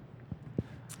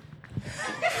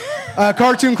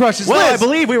 Cartoon crushes. Well, Liz. I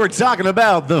believe we were talking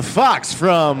about the fox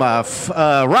from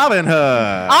Robin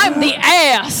Hood. I'm the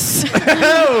ass.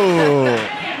 Oh.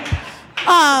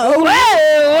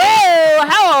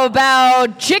 How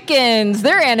about chickens?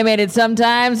 They're animated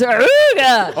sometimes.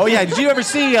 Ooga. Oh yeah, did you ever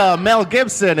see Mel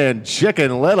Gibson in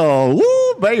Chicken Little?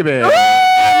 Woo, baby.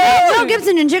 Mel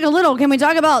Gibson and Chicken Little. Can we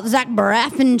talk about Zach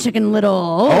Braff and Chicken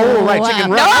Little? Oh, right, Chicken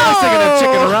Run. I was thinking of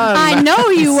Chicken Run. I know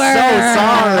you were. So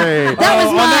sorry. That was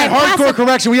on my that hardcore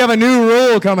correction, we have a new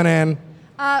rule coming in.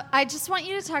 I just want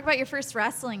you to talk about your first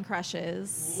wrestling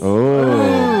crushes.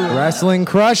 Oh. Wrestling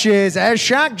crushes. As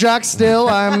shock jock still,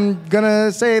 I'm going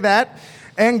to say that.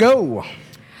 And go.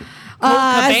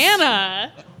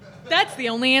 Cabana. That's the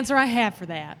only answer I have for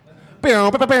that.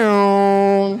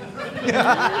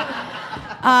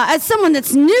 As someone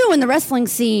that's new in the wrestling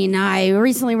scene, I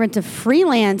recently went to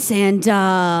freelance and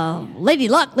Lady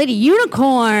Luck, Lady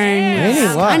Unicorn. Lady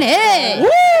Luck. Kinda it.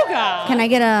 Wooga. Can I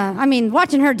get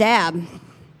watching her dab.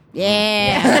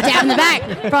 Yeah, dab in the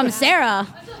back from Sarah.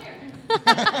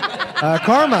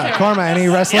 Karma, any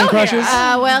wrestling crushes?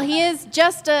 Well, he is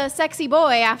just a sexy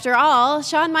boy after all.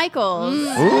 Shawn Michaels.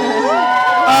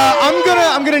 I'm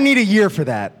gonna need a year for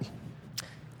that.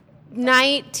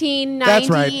 1998. That's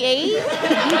right.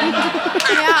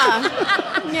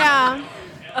 Yeah.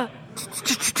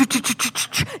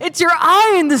 It's your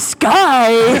eye in the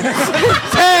sky.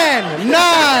 10,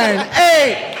 9,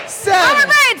 8, 7,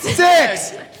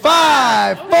 6,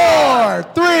 5, 4,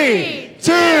 3,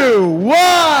 2,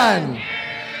 1.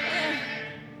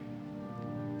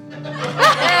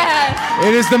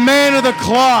 It is the man of the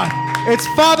cloth. It's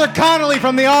Father Connolly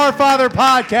from the Our Father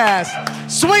podcast,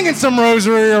 swinging some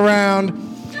rosary around,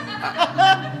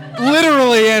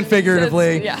 literally and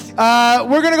figuratively.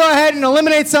 We're going to go ahead and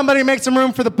eliminate somebody, make some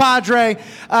room for the Padre.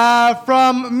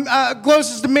 From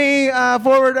closest to me,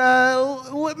 forward,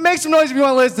 make some noise if you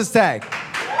want Liz to stay.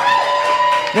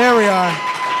 There we are.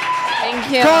 Thank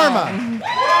you. Karma.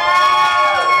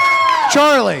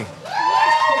 Charlie.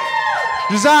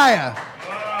 Josiah.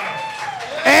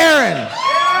 Aaron.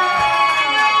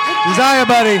 Josiah,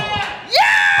 buddy.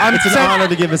 Yeah! It's an honor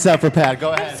to give this up for Pat.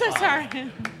 Go ahead. I'm so sorry.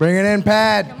 Bring it in,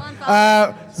 Pat.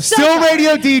 Still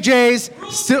radio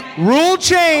DJs. Still rule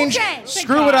change.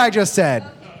 Screw what I just said.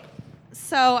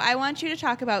 So I want you to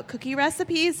talk about cookie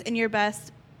recipes in your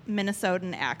best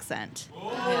Minnesotan accent.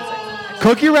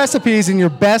 Cookie recipes in your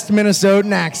best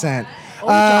Minnesotan accent.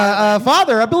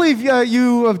 Father, I believe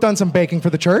you have done some baking for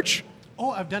the church.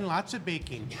 Oh, I've done lots of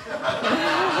baking.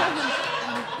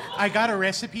 I got a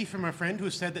recipe from a friend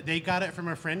who said that they got it from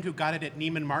a friend who got it at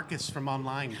Neiman Marcus from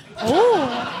online.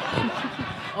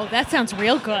 Oh, that sounds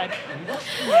real good.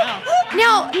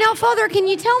 Now, Father, can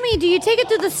you tell me, do you take it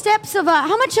through the steps of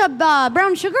how much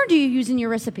brown sugar do you use in your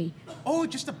recipe? Oh,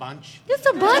 just a bunch. Just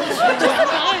a bunch?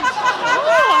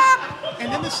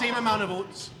 And then the same amount of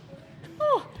oats.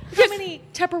 Oh, how many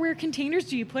Tupperware containers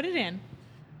do you put it in?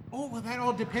 Oh, well, that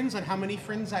all depends on how many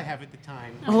friends I have at the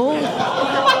time. Oh,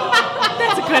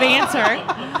 that's a good answer.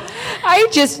 I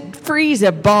just freeze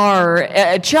a bar,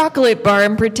 a chocolate bar,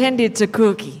 and pretend it's a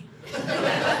cookie.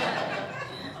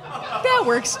 That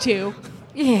works too.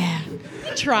 Yeah.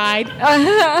 You tried.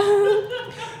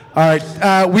 All right,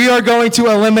 we are going to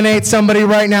eliminate somebody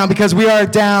right now because we are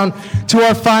down to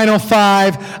our final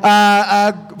five.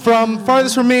 From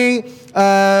farthest from me,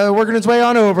 working its way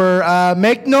on over.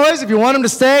 Make noise if you want him to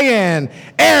stay in.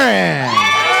 Aaron.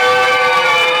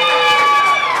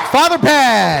 Father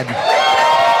Pad.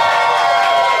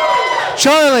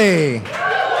 Charlie.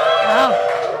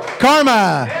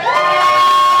 Karma.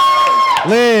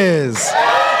 Liz.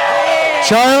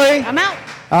 Charlie. I'm out.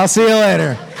 I'll see you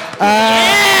later.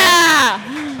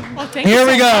 Thank Here you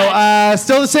we so go. much.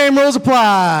 Still the same rules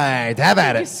apply. Have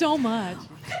at Thank you it. so much.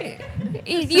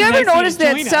 You ever notice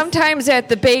that sometimes at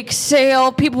the bake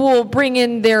sale, people will bring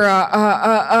in their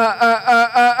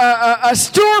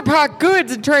store-bought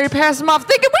goods and try to pass them off,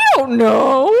 thinking we don't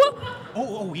know.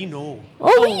 Oh, we know.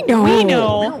 Oh, we know. We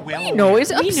know. We know.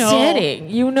 It's We know. upsetting,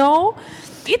 you know?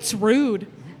 It's rude.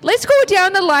 Let's go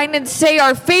down the line and say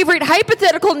our favorite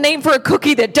hypothetical name for a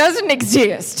cookie that doesn't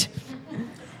exist.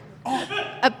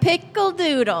 A pickle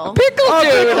doodle. Pickle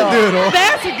doodle. Doodle.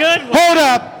 That's a good one. Hold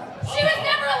up. She was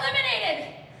never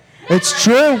eliminated. It's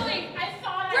true. Bring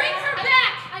her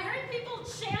back. I heard people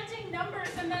chanting numbers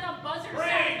and then a buzzer sound.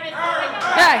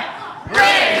 Hey.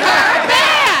 Bring her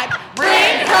back.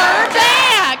 Bring her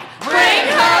back. Bring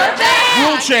her back.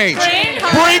 Rule change. Bring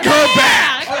her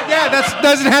back. Yeah, that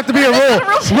doesn't have to be a rule.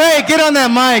 Ray, get on that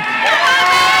mic.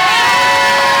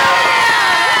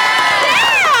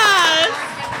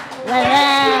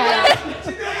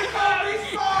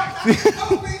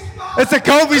 It's a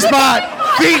Kobe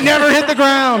spot. Feet never hit the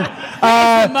ground.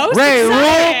 most Ray,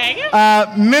 exciting.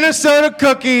 rule,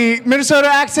 Minnesota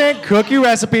accent cookie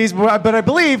recipes. But I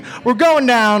believe we're going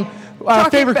down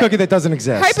favorite cookie that doesn't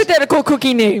exist. Hypothetical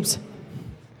cookie names.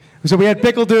 So we had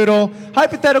pickle doodle,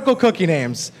 hypothetical cookie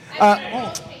names.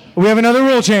 We have another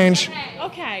rule change.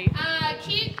 Okay.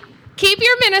 Keep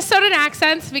your Minnesotan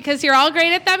accents because you're all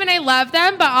great at them and I love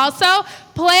them, but also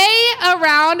play a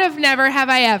round of Never Have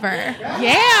I Ever.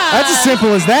 Yeah. That's as simple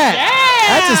as that.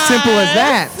 That's as simple as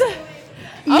that.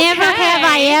 Never have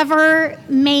I ever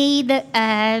made.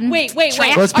 Wait.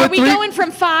 Let's Are put we three- going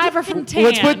from 5 or from 10?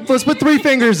 Let's put 3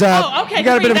 fingers up. Oh, okay, You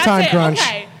got a bit of a that's time it. crunch.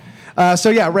 Okay. So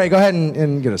yeah, Ray, go ahead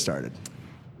and get us started.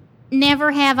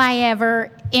 Never have I ever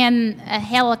in a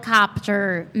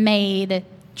helicopter made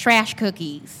trash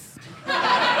cookies.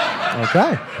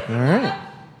 Okay. All right.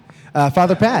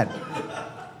 Father Pat.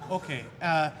 Okay.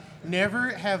 Never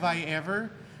have I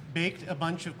ever baked a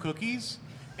bunch of cookies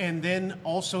and then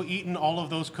also eaten all of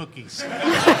those cookies.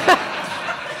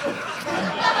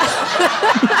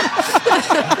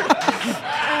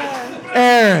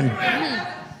 Aaron.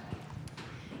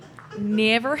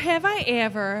 Never have I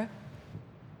ever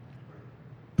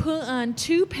put on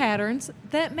 2 patterns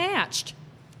that matched.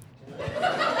 We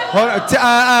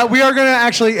are going to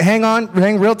actually hang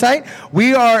real tight.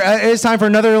 We are. It's time for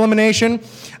another elimination.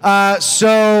 Closest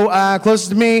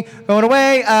to me, going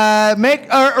away. We're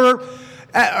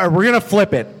going to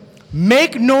flip it.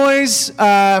 Make noise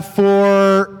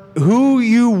for who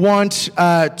you want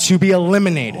to be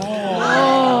eliminated.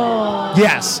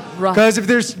 Yes, because if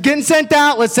they're getting sent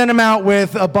out, let's send them out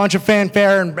with a bunch of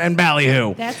fanfare and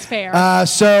ballyhoo. That's fair.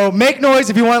 So make noise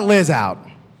if you want Liz out.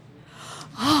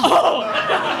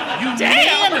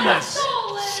 Unanimous.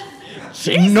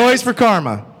 Noise for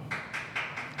Karma.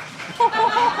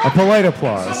 A polite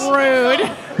applause. Rude.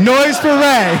 Noise for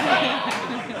Ray.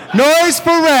 Noise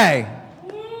for Ray.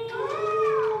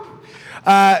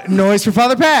 Noise for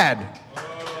Father Pad.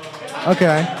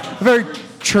 Okay. A very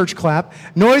church clap.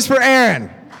 Noise for Aaron.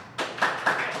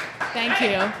 Thank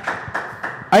you.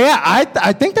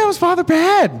 I think that was Father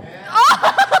Pad.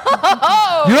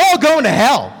 You're all going to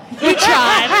hell. We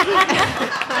tried.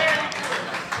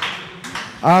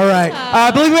 All right. I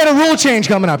believe we had a rule change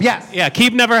coming up. Yes. Yeah,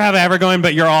 keep Never Have I Ever going,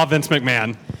 but you're all Vince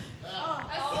McMahon.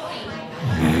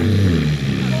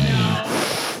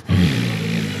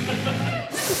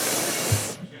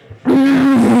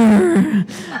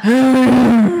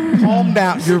 Calm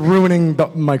down. You're ruining the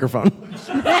microphone.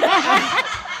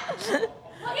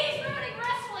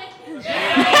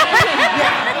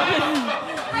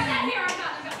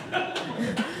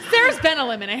 Sarah's been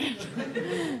eliminated.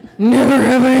 Never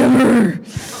have I ever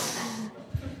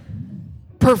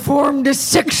performed a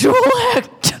sexual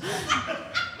act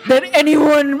that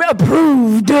anyone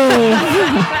approved of.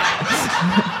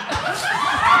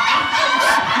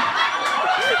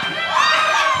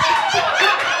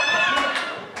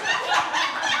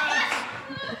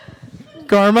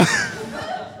 Karma.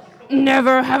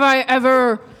 Never have I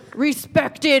ever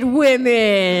respected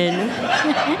women.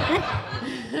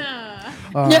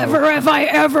 Never have I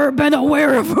ever been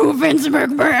aware of who Vince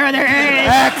McMahon is.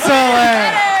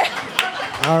 Excellent.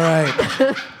 All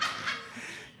right.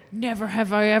 Never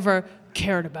have I ever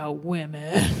cared about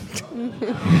women.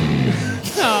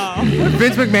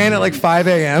 Vince McMahon at like 5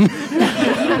 a.m.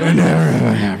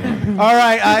 All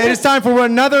right, it is time for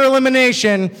another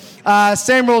elimination.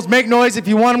 Same rules. Make noise if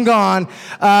you want them gone.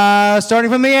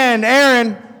 Starting from the end.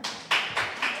 Aaron.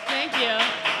 Thank you.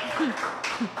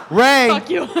 Ray. Fuck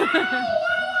you.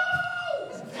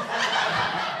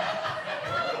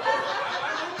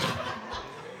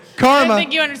 Karma. I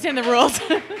think you understand the rules.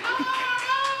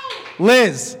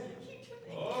 Liz.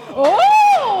 Oh.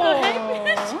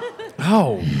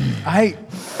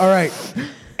 All right.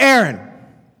 Aaron.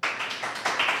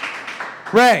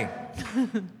 Ray.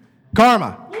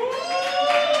 Karma.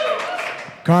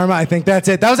 Karma, I think that's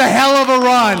it. That was a hell of a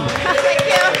run.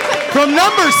 From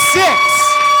number 6.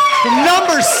 I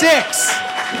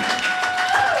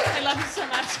love you so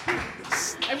much.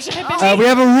 I wish I had been We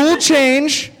have a rule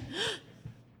change.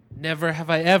 Never have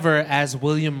I ever as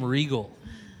William Regal.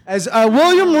 As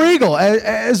William Regal.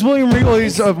 As William Regal,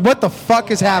 he's what the fuck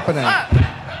is happening?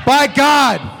 By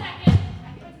God.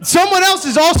 Someone else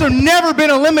has also never been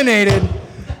eliminated.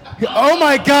 Oh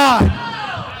my God.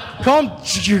 Calm.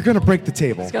 You're gonna break the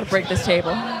table. He's got to break this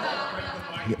table.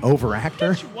 You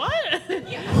overactor. What?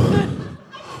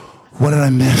 What did I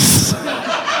miss?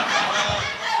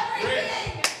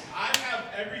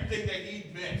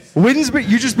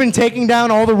 You just been taking down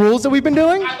all the rules that we've been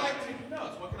doing? I like taking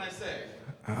notes. What can I say?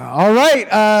 All right.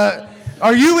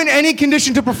 Are you in any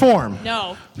condition to perform?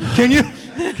 No. Can you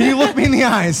look me in the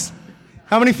eyes?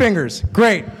 How many fingers?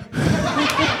 Great.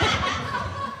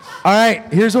 All right.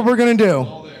 Here's what we're gonna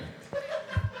do.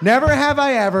 Never have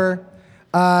I ever.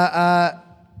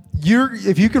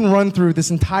 If you can run through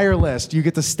this entire list, you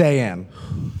get to stay in.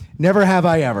 Never have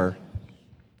I ever.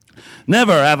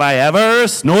 Never have I ever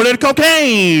snorted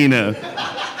cocaine. Yeah,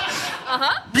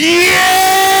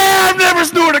 I've never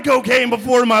snorted cocaine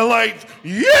before in my life.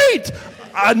 Yeet!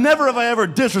 Never have I ever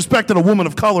disrespected a woman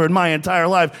of color in my entire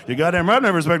life. You goddamn right, I've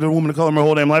never respected a woman of color in my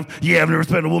whole damn life. Yeah, I've never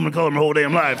respected a woman of color in my whole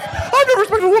damn life. I've never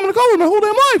respected a woman of color in my whole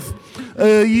damn life.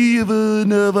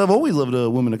 I've always loved a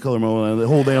woman of color in my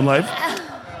whole damn life.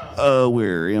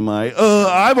 Where am I?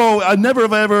 I never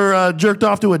have ever jerked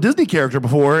off to a Disney character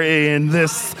before in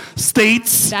this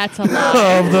states That's a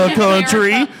lie. of the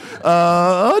country. Never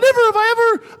have I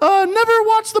ever never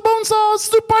watched the Bonesaw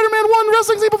Spider-Man 1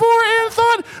 wrestling scene before and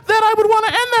thought that I would want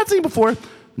to end that scene before.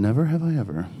 Never have I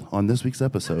ever, on this week's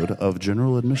episode of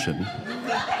General Admission,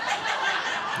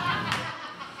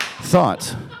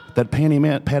 thought that Patty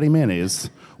Mayonnaise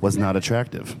was not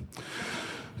attractive.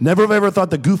 Never have I ever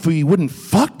thought that Goofy wouldn't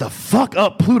fuck the fuck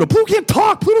up Pluto. Pluto can't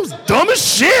talk. Pluto's dumb as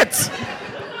shit.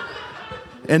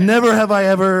 And never have I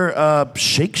ever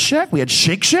Shake Shack. We had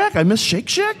Shake Shack. I miss Shake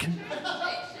Shack.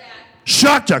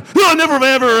 Shock Jock. Oh, never have I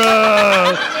ever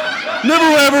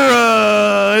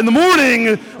in the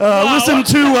morning listen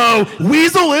to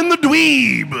Weasel and the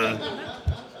Dweeb.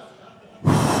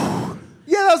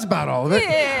 Yeah, that was about all of it.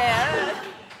 Yeah.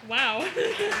 Wow.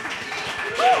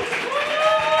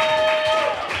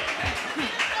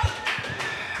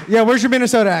 Yeah, where's your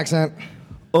Minnesota accent?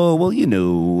 Oh, well, you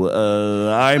know,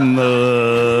 I'm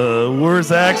the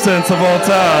worst accents of all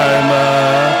time.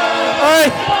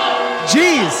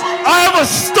 Jeez. I have a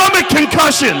stomach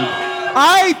concussion.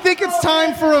 I think it's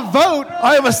time for a vote.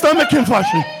 I have a stomach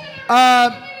concussion.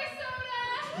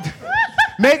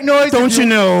 Make noise. Don't you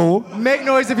know? Make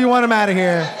noise if you want him out of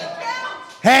here.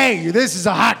 Hey, this is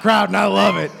a hot crowd and I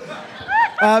love it.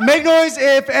 Make noise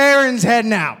if Aaron's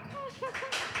heading out.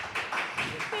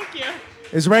 Thank you.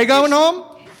 Is Ray going home?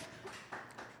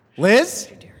 Liz?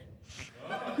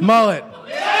 Mullet.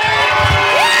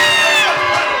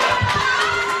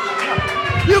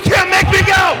 You can't make me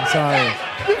go! I'm sorry.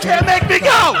 You can't make me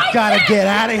go! Gotta get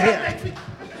out of here.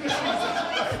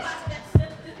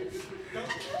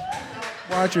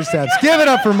 Watch your steps. Give it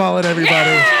up for Mullet,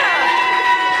 everybody.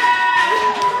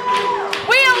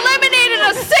 We eliminated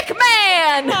a sick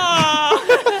man.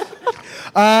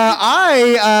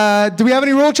 Do we have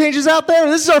any rule changes out there?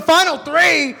 This is our final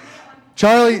 3.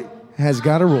 Charlie has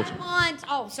got a rule change.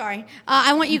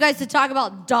 I want you guys to talk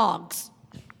about dogs.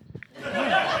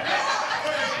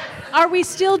 Are we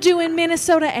still doing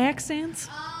Minnesota accents?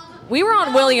 We were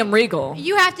on William Regal.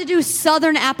 You have to do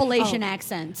Southern Appalachian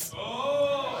accents.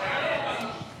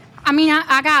 I mean,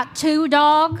 I got 2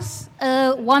 dogs.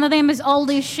 One of them is old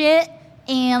as shit,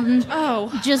 and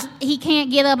just he can't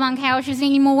get up on couches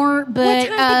anymore. But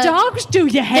what type of dogs do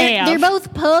you have? They're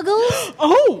both puggles.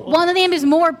 Oh, one of them is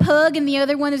more pug, and the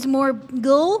other one is more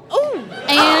gull. Oh,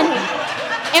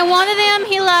 and one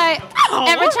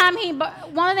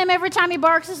of them every time he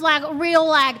barks is like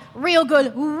real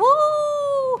good.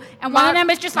 Woo! And one of them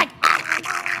is just like.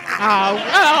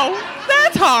 Oh,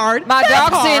 that's hard. My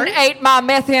dachshund ate my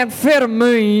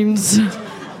methamphetamines.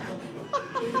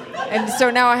 And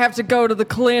so now I have to go to the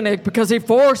clinic because he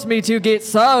forced me to get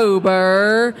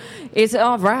sober. It's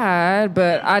all right,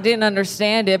 but I didn't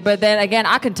understand it. But then again,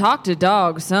 I can talk to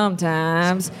dogs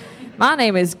sometimes. My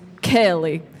name is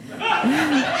Kelly.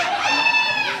 I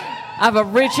have a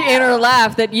rich inner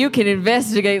life that you can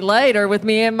investigate later with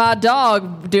me and my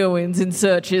dog doings and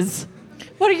suches.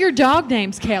 What are your dog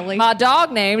names, Kelly? My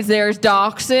dog names, there's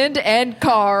Dachshund and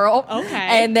Carl. Okay.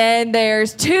 And then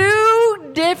there's 2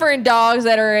 different dogs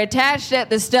that are attached at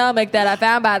the stomach that I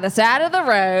found by the side of the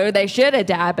road. They should have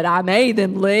died, but I made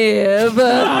them live.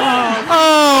 Right.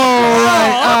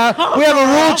 We have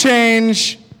a rule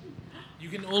change. You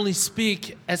can only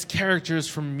speak as characters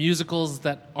from musicals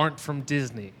that aren't from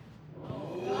Disney.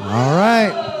 All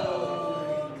right.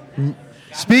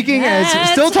 Speaking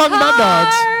as still talking about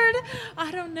dogs. I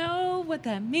don't know what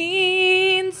that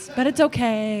means, but it's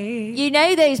okay. You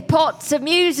know those pots of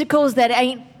musicals that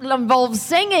ain't involve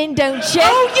singing, don't you?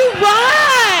 Oh, you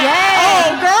right! Yeah. Oh,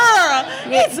 girl!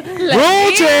 It's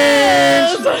Rule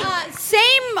change!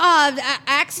 Same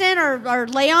accent or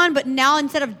lay-on, but now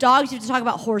instead of dogs, you have to talk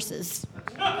about horses.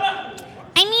 I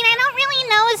mean, I don't really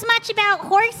know as much about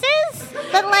horses,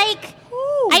 but like,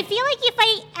 I feel like if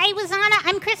I was on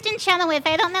I'm Kristen Chenoweth.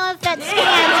 I don't know if that stands,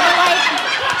 but like.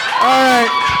 All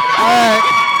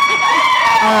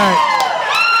right.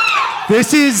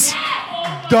 This is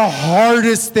the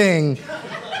hardest thing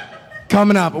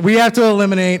coming up. We have to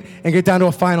eliminate and get down to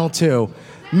a final 2.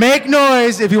 Make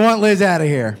noise if you want Liz out of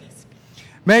here.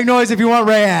 Make noise if you want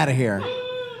Ray out of here.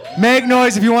 Make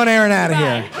noise if you want Aaron out of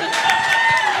here.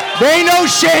 There ain't no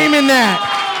shame in that.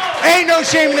 Ain't no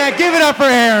shame in that. Give it up for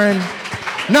Aaron.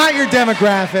 Not your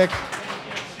demographic.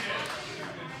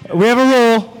 We have a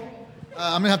rule.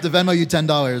 I'm going to have to Venmo you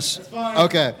 $10.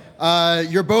 Okay.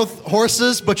 You're both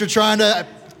horses, but you're trying to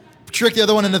trick the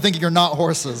other one into thinking you're not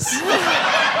horses.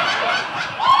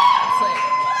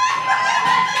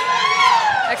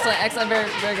 Excellent. Very,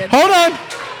 very good. Hold on.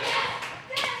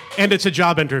 And it's a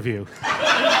job interview.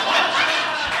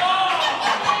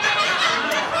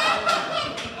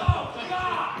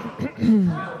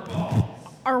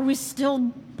 Are we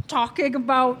still talking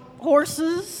about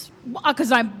horses?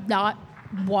 Because I'm not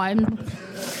one.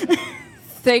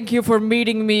 Thank you for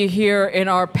meeting me here in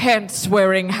our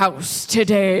pants-wearing house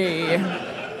today.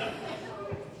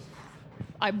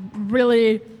 I'm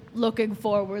really looking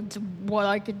forward to what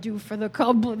I can do for the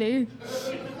company.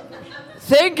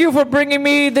 Thank you for bringing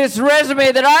me this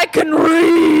resume that I can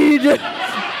read.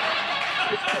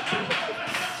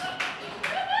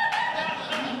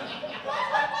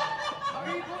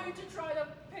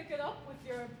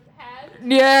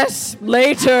 Yes,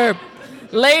 later.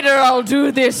 Later I'll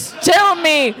do this. Tell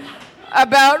me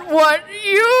about what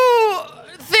you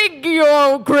think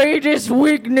your greatest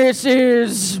weakness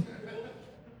is.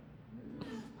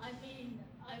 I mean,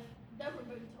 I've never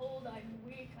been told I'm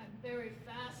weak. I'm very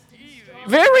fast and strong.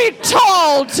 Very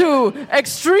tall, too.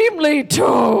 Extremely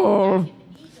tall.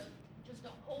 Just a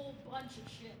whole bunch of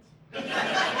shit.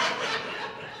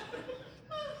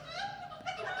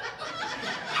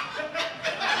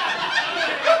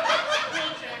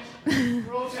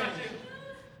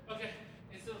 Okay,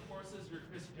 instead of horses, you're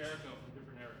Chris Jericho from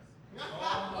different eras.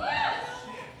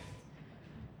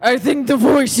 I think the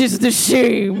voice is the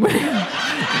same.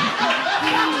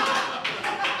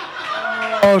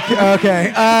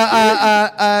 Okay.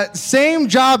 Same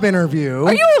job interview.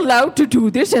 Are you allowed to do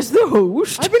this as the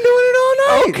host? I've been doing it all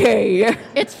night. Okay.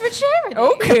 It's for charity.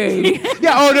 Okay.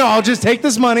 Yeah, oh no, I'll just take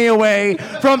this money away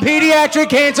from pediatric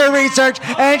cancer research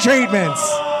and treatments.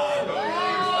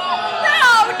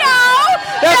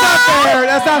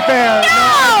 That's not fair. No!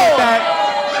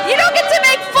 You don't get to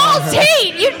make false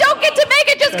heat. You don't get to make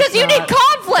it just because you need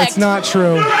conflict. It's not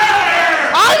true.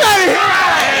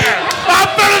 I'm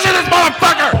finishing this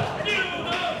motherfucker!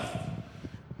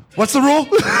 What's the rule?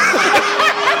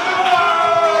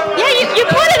 Yeah, you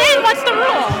put it in. What's the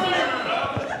rule?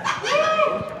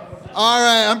 All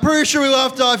right, I'm pretty sure we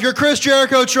left off. You're Chris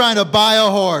Jericho trying to buy a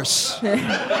horse.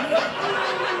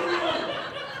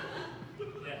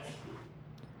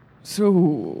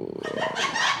 So,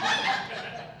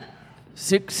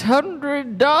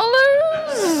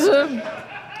 $600?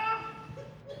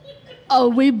 Are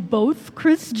we both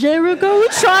Chris Jericho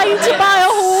trying to buy a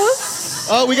horse?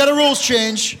 Oh, we got a rules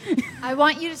change. I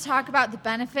want you to talk about the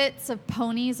benefits of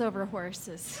ponies over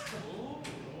horses.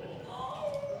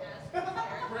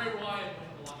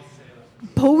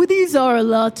 Ponies are a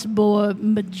lot more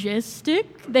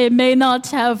majestic. They may not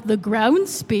have the ground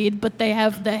speed, but they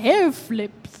have the hair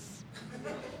flips.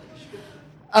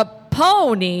 A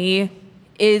pony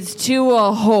is to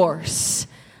a horse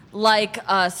like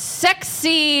a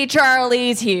sexy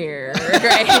Charlie's here.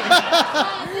 Great.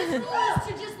 This was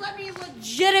to just let me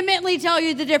legitimately tell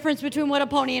you the difference between what a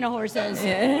pony and a horse is.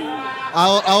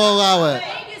 I'll allow it.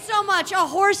 Thank you so much. A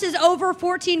horse is over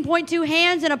 14.2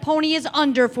 hands and a pony is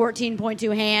under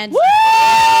 14.2 hands. Woo!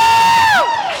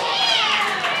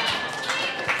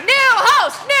 New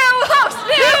host!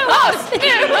 host,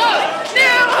 new host,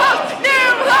 new host, new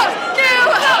host, new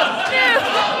host, new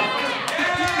host.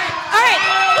 All right.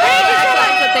 Thank you so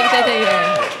much. Thank you.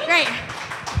 Great.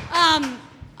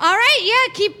 All right.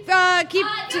 Yeah. Keep. No. I'm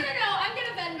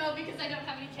gonna Venmo because I don't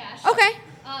have any cash. Okay.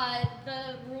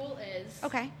 The rule is.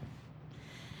 Okay.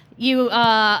 You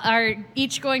are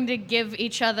each going to give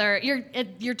each other.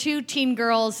 You're two teen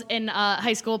girls in a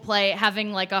high school play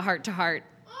having like a heart to heart,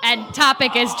 and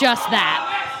topic is just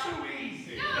that.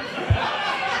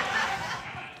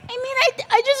 I mean,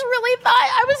 I just really thought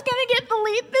I was gonna get the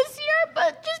lead this year,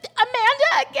 but just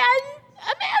Amanda again.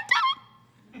 Amanda.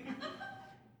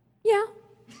 Yeah.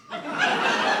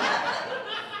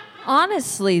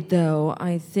 Honestly, though,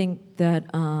 I think that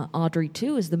Audrey,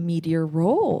 too, is the meatier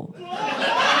role.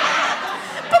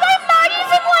 But I'm not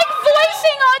even like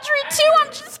voicing Audrey too.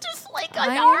 I'm just like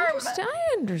an arm.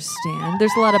 I understand.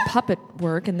 There's a lot of puppet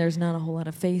work, and there's not a whole lot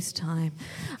of face time.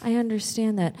 I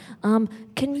understand that.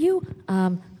 Can you,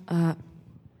 I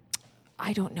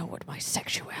don't know what my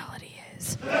sexuality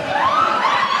is.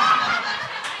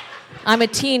 I'm a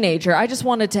teenager. I just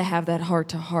wanted to have that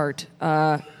heart-to-heart.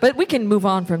 But we can move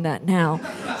on from that now.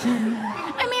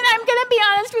 I mean, I'm gonna be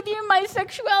honest with you. My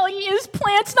sexuality is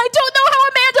plants, and I don't know how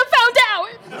Amanda found out.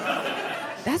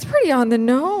 That's pretty on the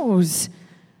nose.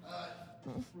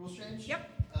 Rules change? Yep.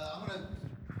 I'm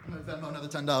gonna Venmo another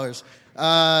 $10.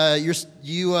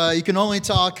 You can only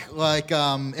talk like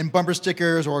in bumper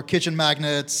stickers or kitchen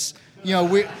magnets. You know,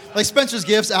 like Spencer's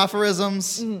Gifts,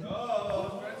 aphorisms.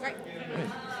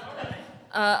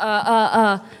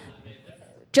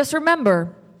 Just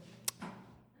remember,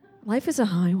 life is a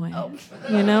highway,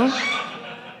 you know?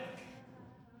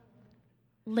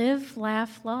 Live,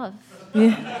 laugh, love.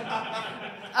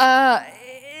 Yeah.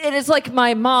 It is like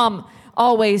my mom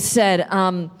always said,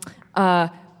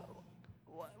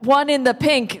 one in the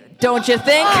pink, don't you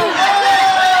think? All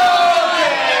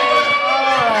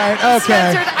right,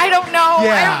 okay. Spencer, I don't know.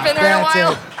 I haven't been there in a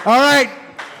while. All right,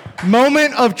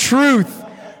 moment of truth.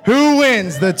 Who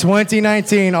wins the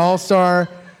 2019 All-Star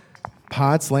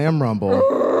Pod Slam Rumble?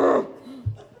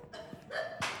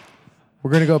 We're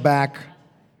going to go back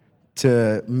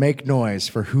to make noise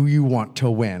for who you want to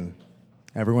win.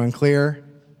 Everyone clear?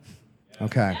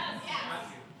 Okay.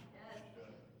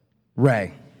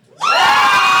 Ray.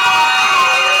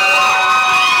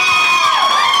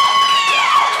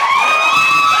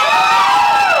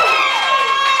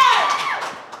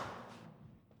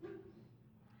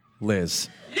 Liz.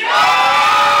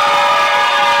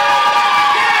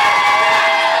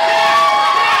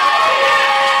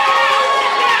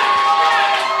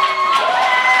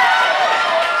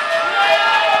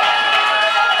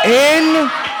 In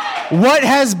what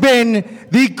has been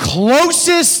the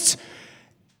closest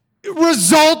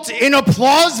result in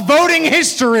applause voting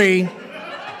history,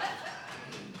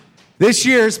 this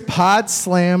year's Pod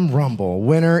Slam Rumble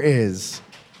winner is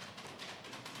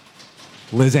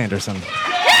Liz Anderson.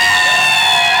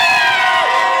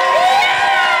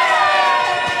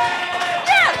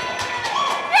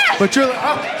 But you're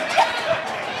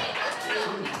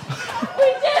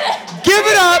give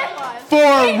it up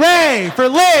for Ray, for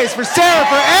Liz, for Sarah,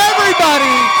 for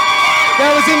everybody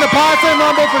that was in the Pod Slam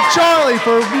Rumble, for Charlie,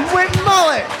 for Whit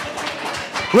Mullet.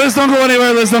 Liz, don't go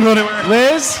anywhere. Liz, don't go anywhere.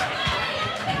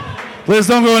 Liz,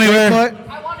 don't go anywhere.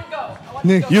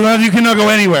 You cannot go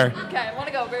anywhere. Okay, I want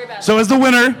to go very bad. So as the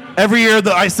winner, every year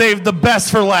I save the best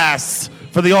for last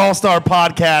for the All-Star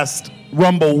Podcast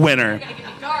Rumble winner.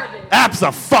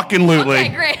 Abso-fucking-lutely.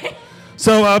 Okay, great.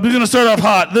 So we're going to start off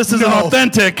hot. This is an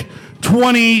authentic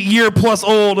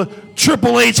 20-year-plus-old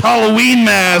Triple H Halloween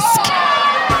mask.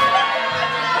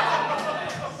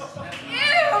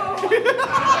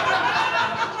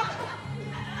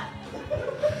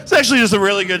 It's actually just a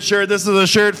really good shirt. This is a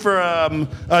shirt for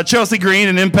Chelsea Green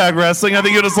in Impact Wrestling. I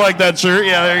think you'll just like that shirt.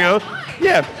 Yeah, there you go.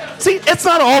 Yeah. See, it's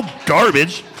not all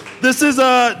garbage. This is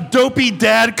a dopey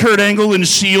dad Kurt Angle in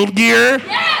Shield gear.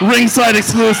 Ringside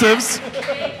exclusives.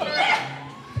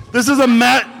 This is a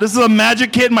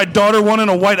magic kit my daughter won in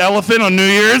a white elephant on New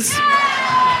Year's.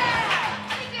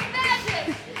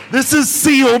 This is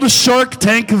sealed Shark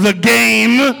Tank the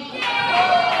game.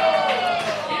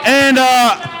 And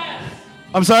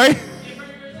I'm sorry?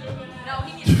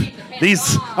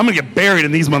 I'm gonna get buried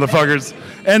in these motherfuckers.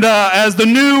 And as the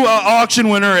new auction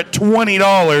winner at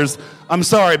 $20, I'm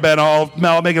sorry, Ben, I'll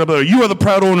make it up later. You are the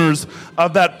proud owners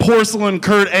of that porcelain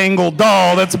Kurt Angle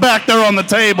doll that's back there on the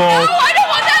table. No, I don't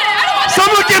want that.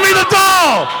 Someone give me the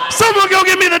doll! Someone go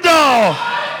get me the doll!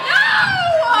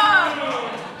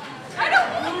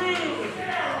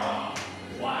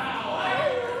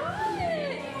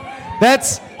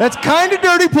 That's kind of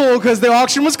dirty pool because the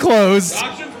auction was closed.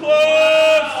 Auction's closed.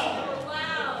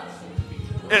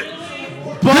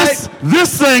 But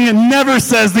this thing never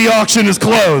says the auction is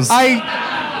closed.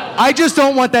 I just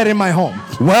don't want that in my home.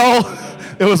 Well,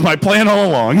 it was my plan all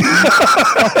along.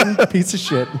 Fucking piece of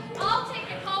shit. I'll take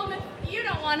it home if you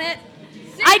don't want it.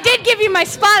 I did give you my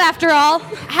spot after all.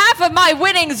 Half of my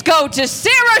winnings go to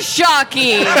Sarah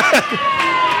Shockey.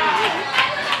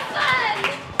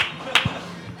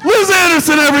 Liz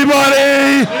Anderson,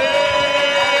 everybody!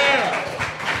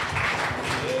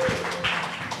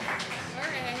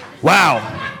 Wow.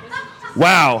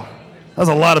 Wow. That was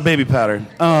a lot of baby powder.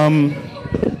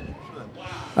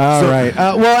 All right.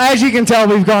 Well, as you can tell,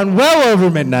 we've gone well over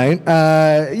midnight.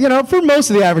 For most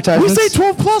of the advertisements. We say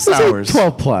 12 plus hours.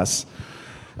 12 plus.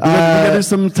 We gotta do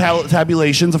some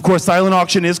tabulations. Of course, silent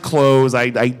auction is closed.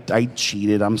 I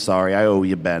cheated. I'm sorry. I owe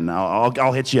you, Ben.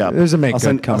 I'll hit you up. There's a make I'll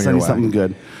good coming send your you something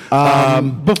good.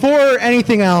 Before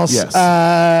anything else, Yes.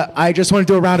 I just want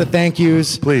to do a round of thank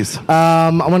yous. Please.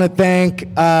 I want to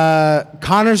thank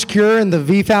Connor's Cure and the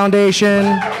V Foundation.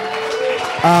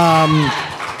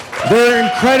 They're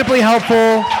incredibly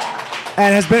helpful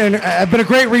and have been a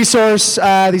great resource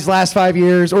these last 5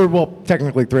 years, or well,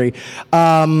 technically 3.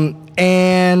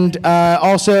 And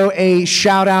also a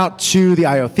shout out to the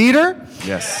IO Theater.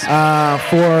 Yes.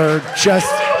 For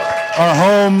just our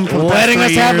home, for the past letting 3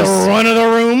 us have the years. run of the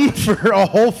room for a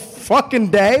whole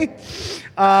fucking day.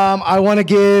 I want to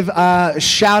give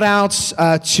shout outs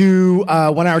to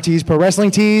 1 Hour Tees Pro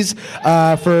Wrestling Tees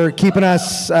for keeping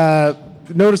us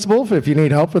noticeable if you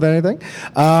need help with anything.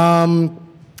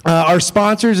 Our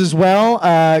sponsors as well,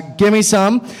 Gimme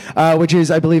Some, which is,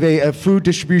 I believe, a food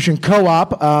distribution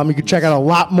co-op. You can check out a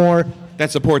lot more.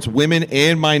 That supports women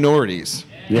and minorities.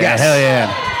 Yes. Hell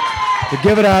yeah. So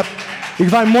give it up. You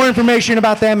can find more information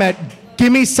about them at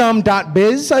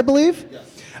gimmesome.biz, I believe.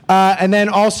 And then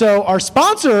also our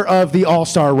sponsor of the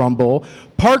All-Star Rumble,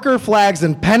 Parker Flags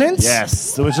and Pennants.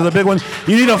 Yes, which are the big ones.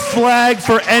 You need a flag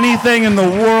for anything in the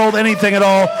world, anything at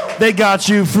all. They got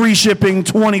you. Free shipping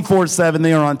 24/7.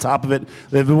 They are on top of it.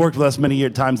 They've worked with us many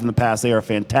times in the past. They are a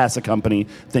fantastic company.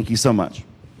 Thank you so much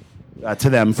to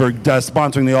them for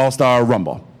sponsoring the All-Star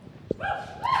Rumble.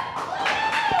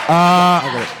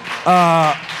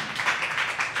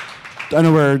 I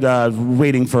know we're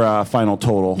waiting for a final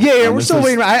total. Yeah, we're still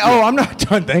waiting. I'm not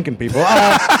done thanking people.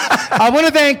 I want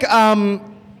to thank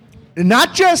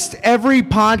not just every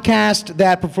podcast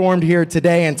that performed here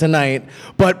today and tonight,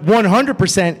 but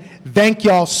 100% thank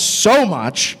y'all so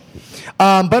much.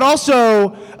 But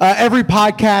also every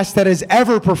podcast that has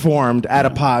ever performed at a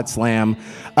Pod Slam.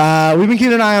 We've been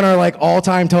keeping an eye on our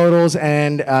all-time totals,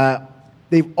 and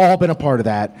they've all been a part of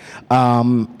that.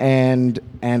 I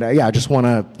just want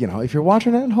to, if you're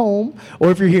watching it at home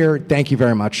or if you're here, thank you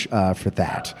very much for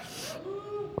that.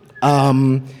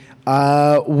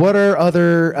 What are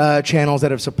other channels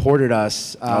that have supported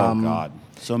us? Oh, God.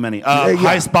 So many. Yeah.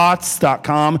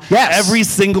 Highspots.com. Yes. Every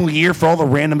single year for all the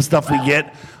random stuff we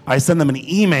get, I send them an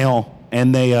email,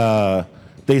 and they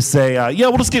say,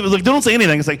 we'll just give it. They don't say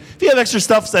anything. It's like, if you have extra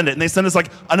stuff, send it. And they send us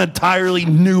an entirely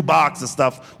new box of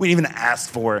stuff we didn't even ask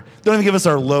for. They don't even give us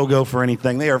our logo for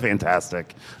anything. They are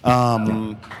fantastic.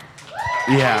 Yeah.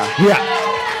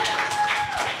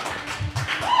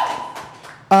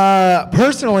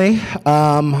 Personally,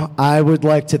 I would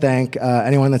like to thank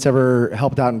anyone that's ever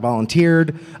helped out and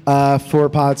volunteered for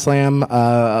Pod Slam.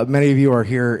 Many of you are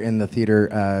here in the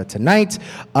theater tonight.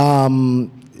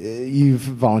 You've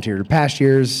volunteered in past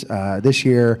years, this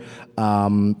year.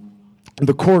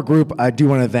 The core group, I do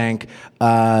want to thank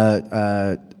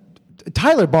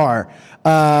Tyler Barr.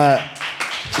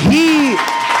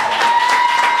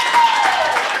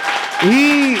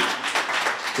 He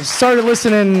started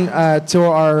listening to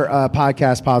our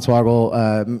podcast,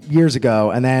 Podswoggle, years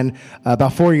ago. And then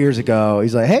about 4 years ago,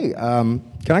 he's like, hey,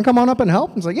 can I come on up and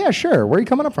help? I was like, yeah, sure. Where are you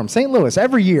coming up from? St. Louis.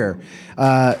 Every year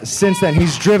since then,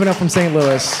 he's driven up from St.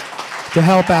 Louis to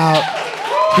help out.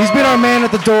 He's been our man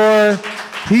at the door.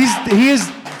 He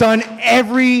has done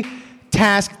every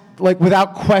task,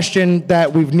 without question,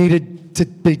 that we've needed to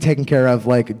be taken care of.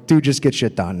 Dude, just get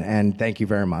shit done. And thank you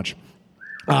very much.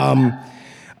 I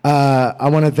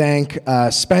want to thank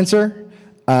Spencer.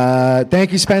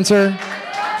 Thank you, Spencer.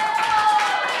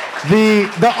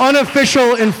 The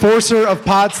unofficial enforcer of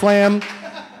Pod Slam.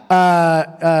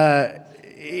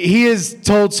 He has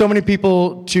told so many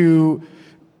people to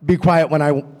be quiet when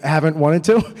I haven't wanted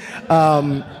to.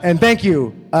 And thank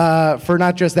you for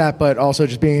not just that, but also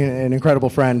just being an incredible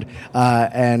friend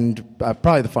and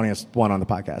probably the funniest one on the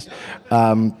podcast.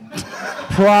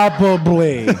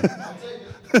 Probably.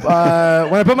 When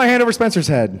I put my hand over Spencer's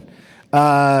head,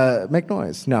 make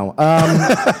noise. No.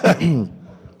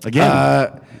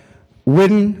 Again.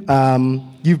 Widden,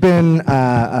 you've been,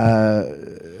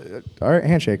 all right,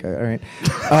 handshake, all right.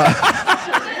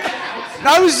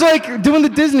 I was like doing the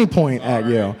Disney point at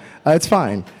you. It's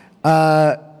fine.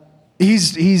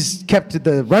 He's kept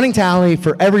the running tally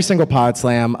for every single Pod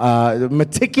Slam,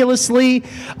 meticulously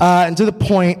and to the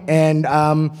point. And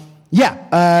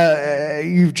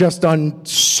you've just done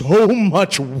so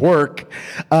much work,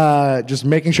 just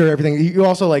making sure everything. You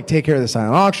also like take care of the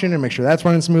silent auction and make sure that's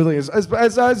running smoothly,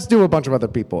 as do a bunch of other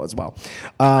people as well.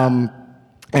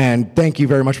 And thank you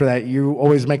very much for that. You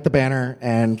always make the banner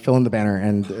and fill in the banner,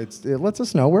 and it lets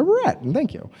us know where we're at. And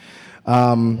thank you.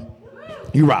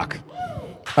 You rock.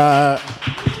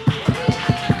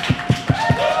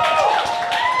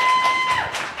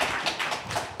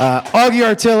 Augie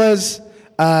Artillas.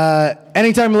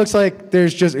 Anytime it looks like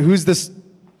there's just who's this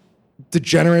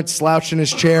degenerate slouched in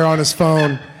his chair on his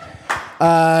phone,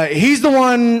 he's the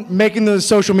one making the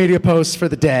social media posts for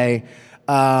the day.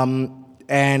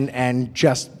 And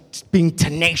just being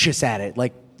tenacious at it.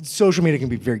 Like, social media can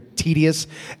be very tedious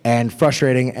and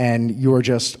frustrating, and you are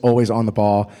just always on the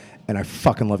ball, and I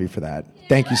fucking love you for that.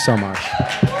 Thank you so much.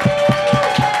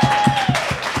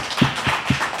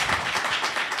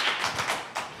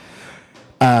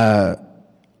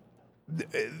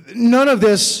 None of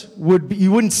this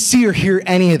you wouldn't see or hear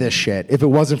any of this shit if it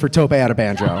wasn't for Tope Out of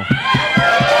Banjo.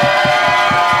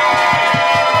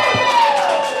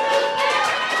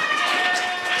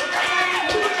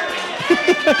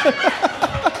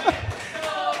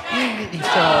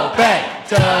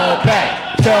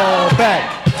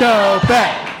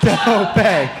 Tope.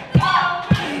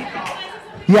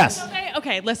 Yes.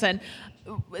 Okay, listen.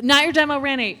 Not Your Demo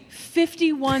ran a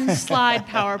 51-slide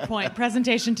PowerPoint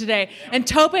presentation today, and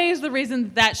Tope is the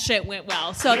reason that shit went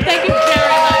well. So thank you very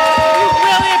much. We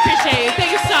really appreciate you.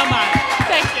 Thank you so much.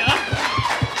 Thank you.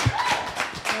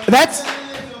 That's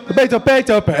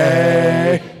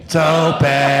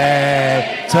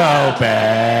Tope.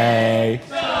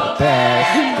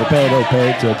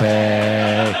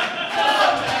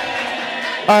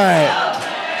 All right.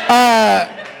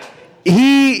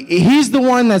 He's the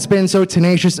one that's been so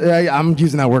tenacious. I'm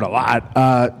using that word a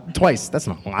lot. Twice. That's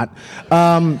not a lot.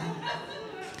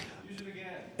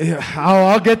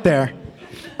 I'll get there.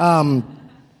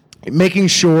 Making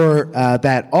sure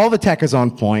that all the tech is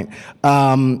on point.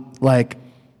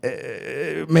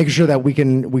 Making sure that we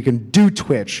can do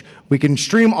Twitch. We can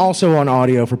stream also on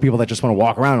audio for people that just want to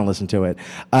walk around and listen to it.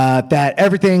 That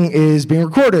everything is being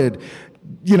recorded.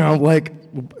 You know, like,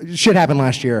 shit happened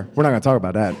last year. We're not going to talk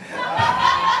about that.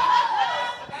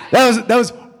 That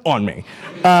was on me.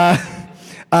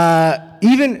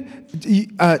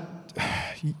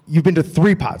 You've been to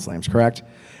 3 Pod Slams, correct?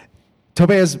 Tope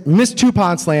has missed 2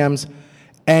 Pod Slams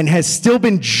and has still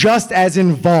been just as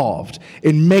involved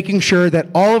in making sure that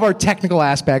all of our technical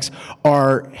aspects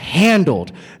are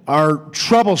handled, are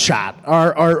troubleshot,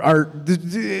 are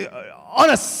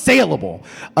unassailable.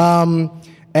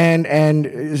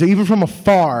 And so even from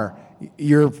afar,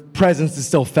 your presence is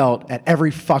still felt at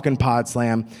every fucking Pod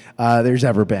Slam there's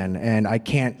ever been. And I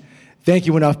can't thank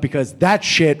you enough, because that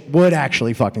shit would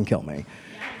actually fucking kill me.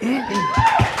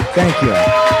 Thank you.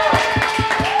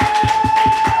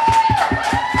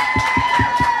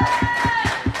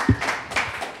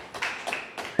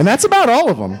 And that's about all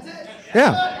of them.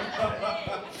 Yeah.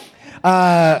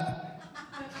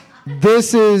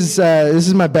 This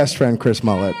is my best friend, Chris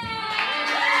Mullet.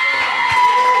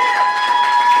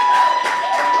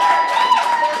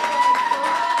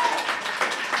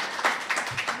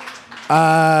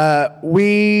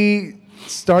 We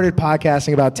started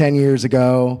podcasting about 10 years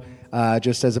ago,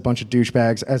 just as a bunch of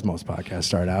douchebags, as most podcasts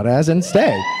start out as, and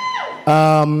stay.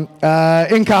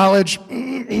 In college,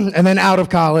 and then out of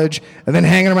college, and then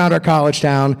hanging around our college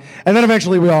town, and then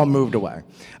eventually we all moved away.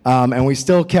 And we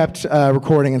still kept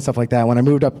recording and stuff like that. When I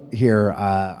moved up here,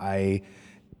 I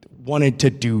wanted to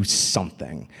do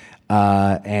something,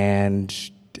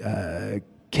 and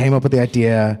came up with the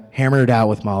idea, hammered it out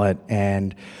with Mullet,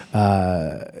 and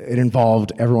it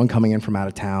involved everyone coming in from out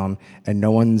of town, and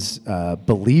no one's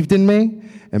believed in me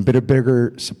and been a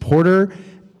bigger supporter,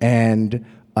 and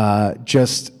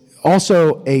just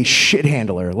also a shit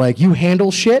handler. Like, you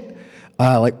handle shit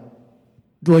like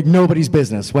nobody's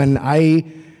business. When I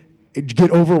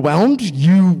get overwhelmed,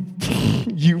 you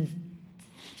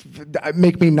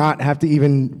make me not have to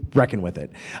even reckon with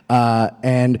it.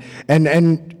 And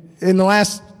in the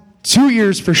last 2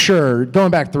 years for sure, going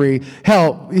back 3,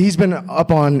 hell, he's been up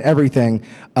on everything.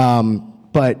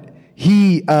 But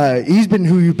he's been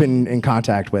who you've been in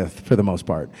contact with for the most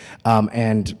part.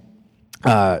 And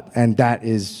that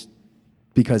is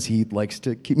because he likes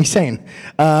to keep me sane.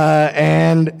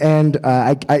 I don't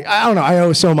know. I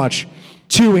owe so much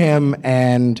to him.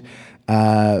 And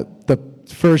the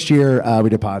first year we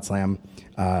did Pod Slam,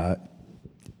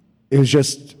 it was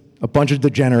just a bunch of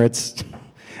degenerates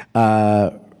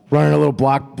running a little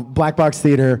black box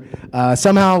theater.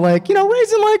 Somehow, raising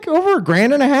over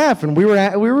 $1,500, and we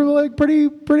were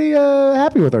pretty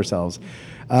happy with ourselves.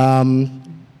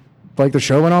 The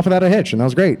show went off without a hitch, and that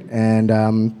was great. And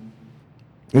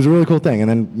it was a really cool thing. And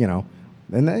then,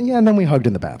 and then we hugged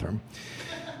in the bathroom.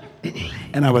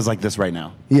 And I was like this right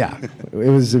now. Yeah, it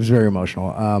was very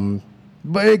emotional.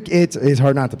 But it's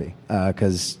hard not to be,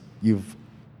 because you're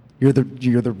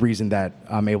the reason that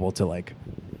I'm able to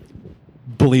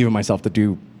believe in myself to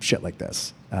do shit like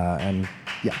this. And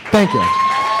yeah, thank you.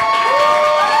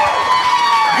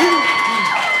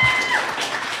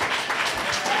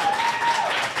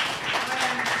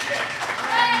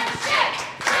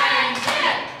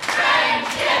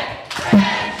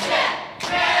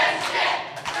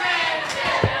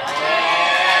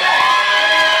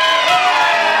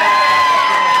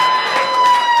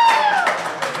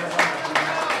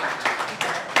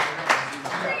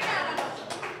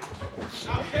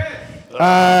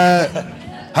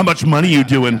 How much money you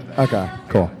doing? Okay,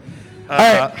 cool.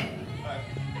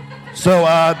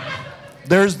 So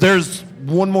there's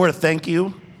one more thank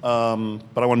you, but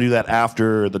I want to do that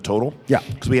after the total. Yeah.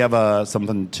 Because we have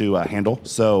something to handle.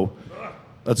 So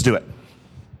let's do it.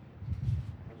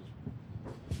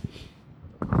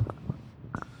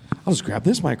 I'll just grab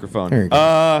this microphone. There you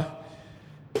go.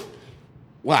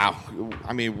 Wow.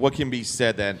 I mean, what can be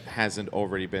said that hasn't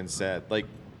already been said?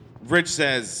 Rich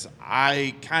says,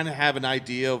 I kind of have an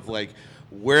idea of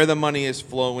where the money is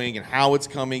flowing and how it's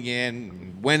coming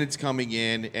in, when it's coming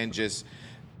in, and just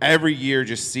every year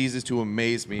just ceases to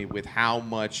amaze me with how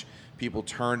much people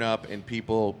turn up and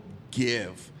people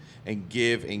give and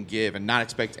give and give and not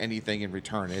expect anything in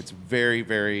return. It's very,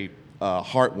 very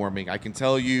heartwarming. I can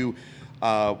tell you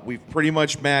we've pretty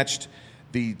much matched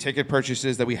the ticket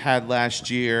purchases that we had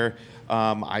last year.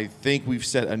 I think we've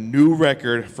set a new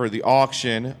record for the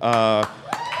auction.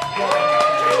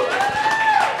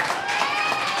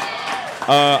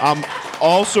 I'm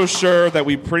also sure that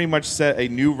we pretty much set a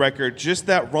new record. Just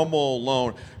that Rumble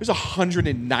alone, there's $190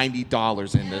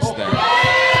 in this thing.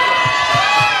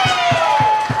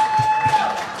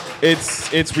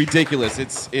 It's ridiculous.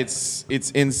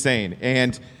 It's insane.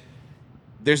 And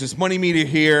there's this money meter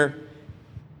here.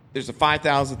 There's a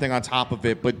 5,000 thing on top of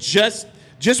it, but just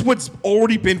what's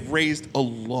already been raised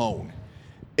alone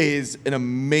is an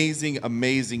amazing,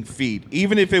 amazing feat.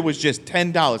 Even if it was just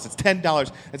 $10, it's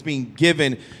 $10 that's being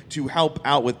given to help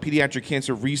out with pediatric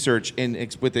cancer research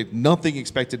and with nothing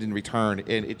expected in return.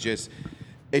 And it just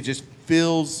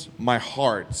fills my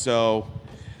heart. So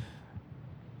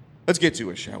let's get to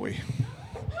it, shall we?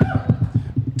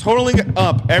 Totaling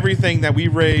up everything that we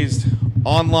raised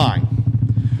online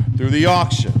through the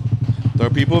auction,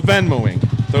 through people Venmoing,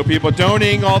 through people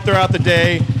donating all throughout the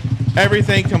day,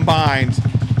 everything combined,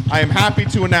 I am happy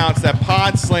to announce that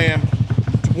Pod Slam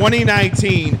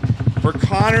 2019 for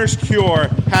Connor's Cure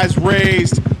has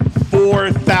raised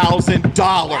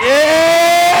 $4,000. Yeah!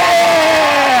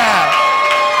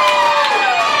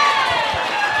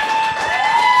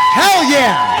 Hell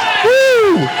yeah!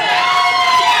 Woo!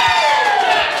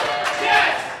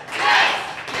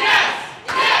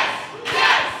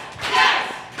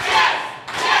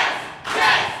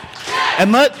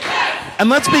 And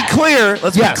let's be clear.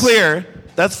 Let's Yes. be clear.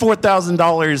 That's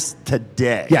 $4,000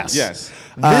 today. Yes. Yes.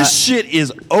 This shit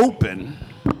is open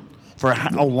for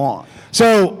how long?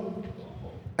 So,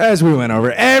 as we went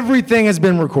over, everything has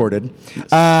been recorded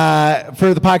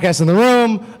for the podcast in the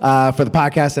room, for the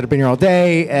podcasts that have been here all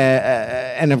day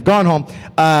and have gone home.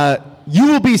 You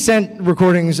will be sent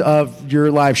recordings of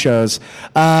your live shows,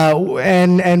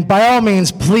 and by all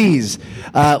means, please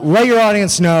let your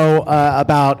audience know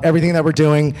about everything that we're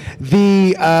doing.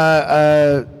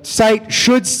 The site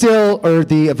should still, or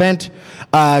the event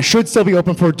should still be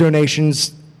open for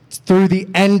donations through the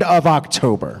end of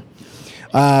October.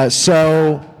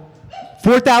 So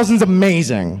 4,000 is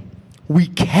amazing. We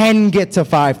can get to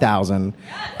 5,000.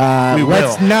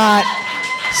 Let's not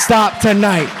stop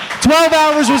tonight. 12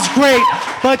 hours was great,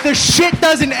 but the shit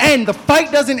doesn't end. The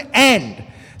fight doesn't end.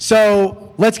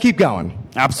 So let's keep going.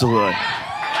 Absolutely.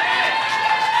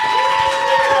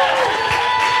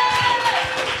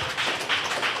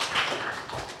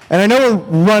 And I know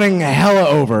we're running hella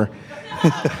over.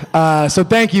 So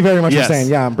thank you very much for saying,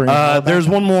 yeah, I'm bringing it back. There's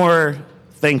one more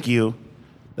thank you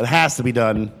that has to be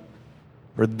done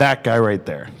for that guy right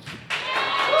there.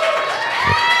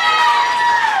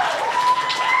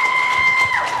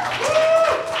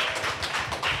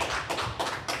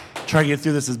 try to get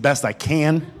through this as best I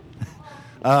can.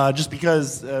 Just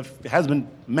because it has been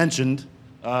mentioned,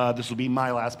 this will be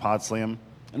my last Pod Slam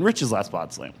and Rich's last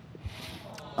Pod Slam.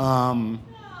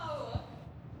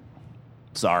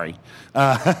 Sorry.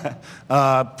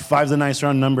 5's a nice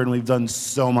round number, and we've done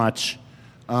so much.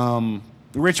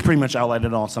 Rich pretty much outlined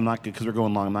it all, so I'm not good because we're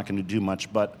going long. I'm not going to do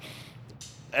much, but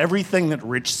everything that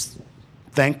Rich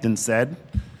thanked and said,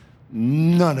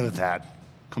 none of that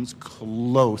comes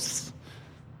close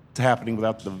to happening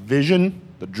without the vision,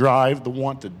 the drive, the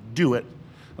want to do it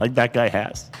like that guy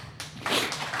has.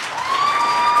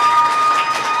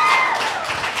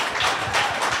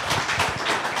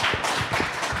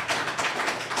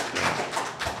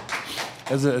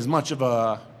 As much of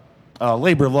a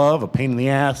labor of love, a pain in the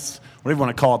ass, whatever you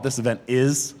want to call it, this event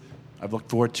is, I've looked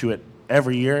forward to it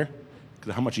every year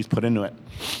because of how much he's put into it.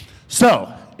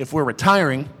 So, if we're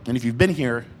retiring, and if you've been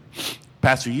here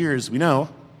past few years, we know,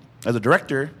 as a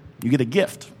director, you get a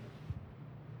gift.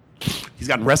 He's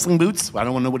gotten wrestling boots. I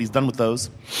don't want to know what he's done with those.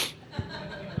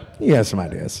 He has some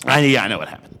ideas. I know what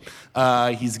happened.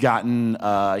 He got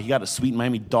a sweet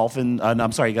Miami he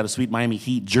got a sweet Miami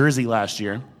Heat jersey last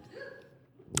year.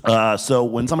 So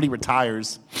when somebody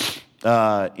retires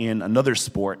in another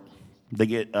sport, they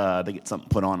get something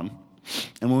put on them.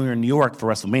 And when we were in New York for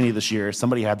WrestleMania this year,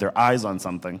 somebody had their eyes on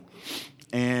something,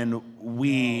 and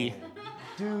we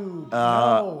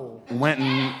went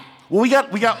and we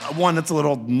got one that's a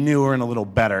little newer and a little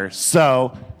better.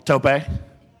 So Tope,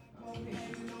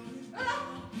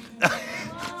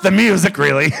 the music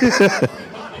really.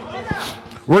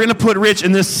 We're gonna put Rich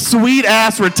in this sweet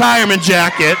ass retirement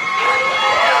jacket.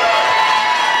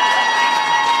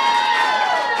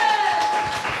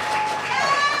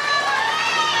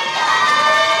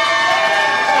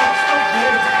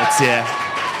 Yeah.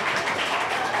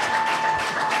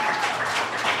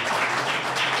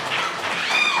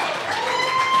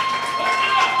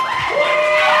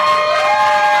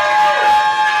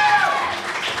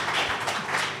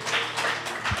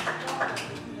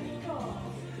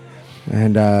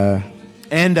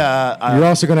 And you're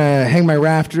also gonna hang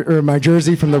my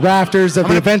jersey from the rafters of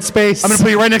the event space. I'm gonna put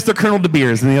you right next to Colonel De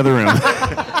Beers in the other room.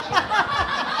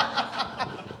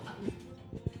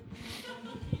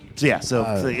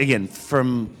 So again,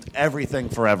 from everything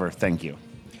forever, thank you.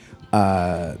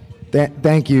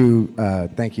 Thank you.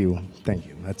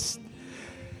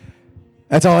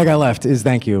 That's all I got left is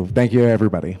thank you. Thank you,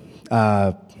 everybody.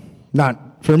 Not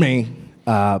for me,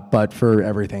 but for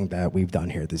everything that we've done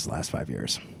here these last 5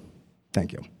 years.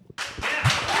 Thank you.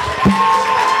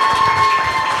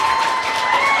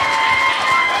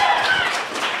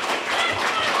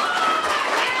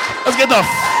 Let's get the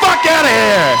fuck out of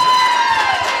here.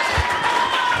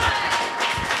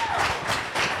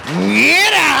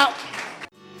 Get out!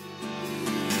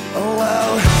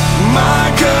 Well, my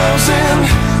girl's in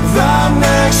the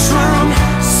next room.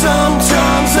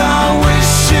 Sometimes I wish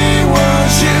she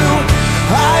was you.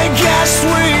 I guess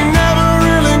we never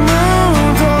really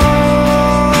moved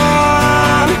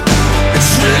on.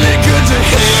 It's really good to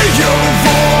hear your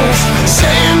voice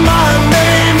saying my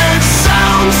name. It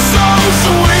sounds so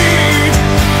sweet,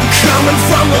 coming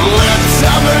from the lips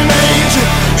of an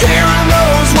angel. Hearing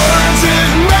those words,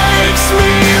 it makes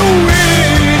me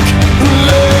weak.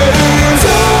 Liz,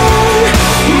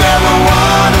 I never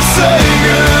want to say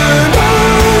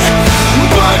goodbye,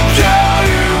 but girl,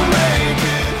 you make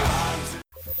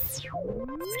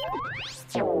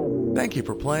it. Thank you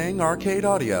for playing Arcade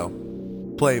Audio.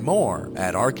 Play more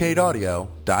at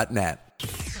arcadeaudio.net.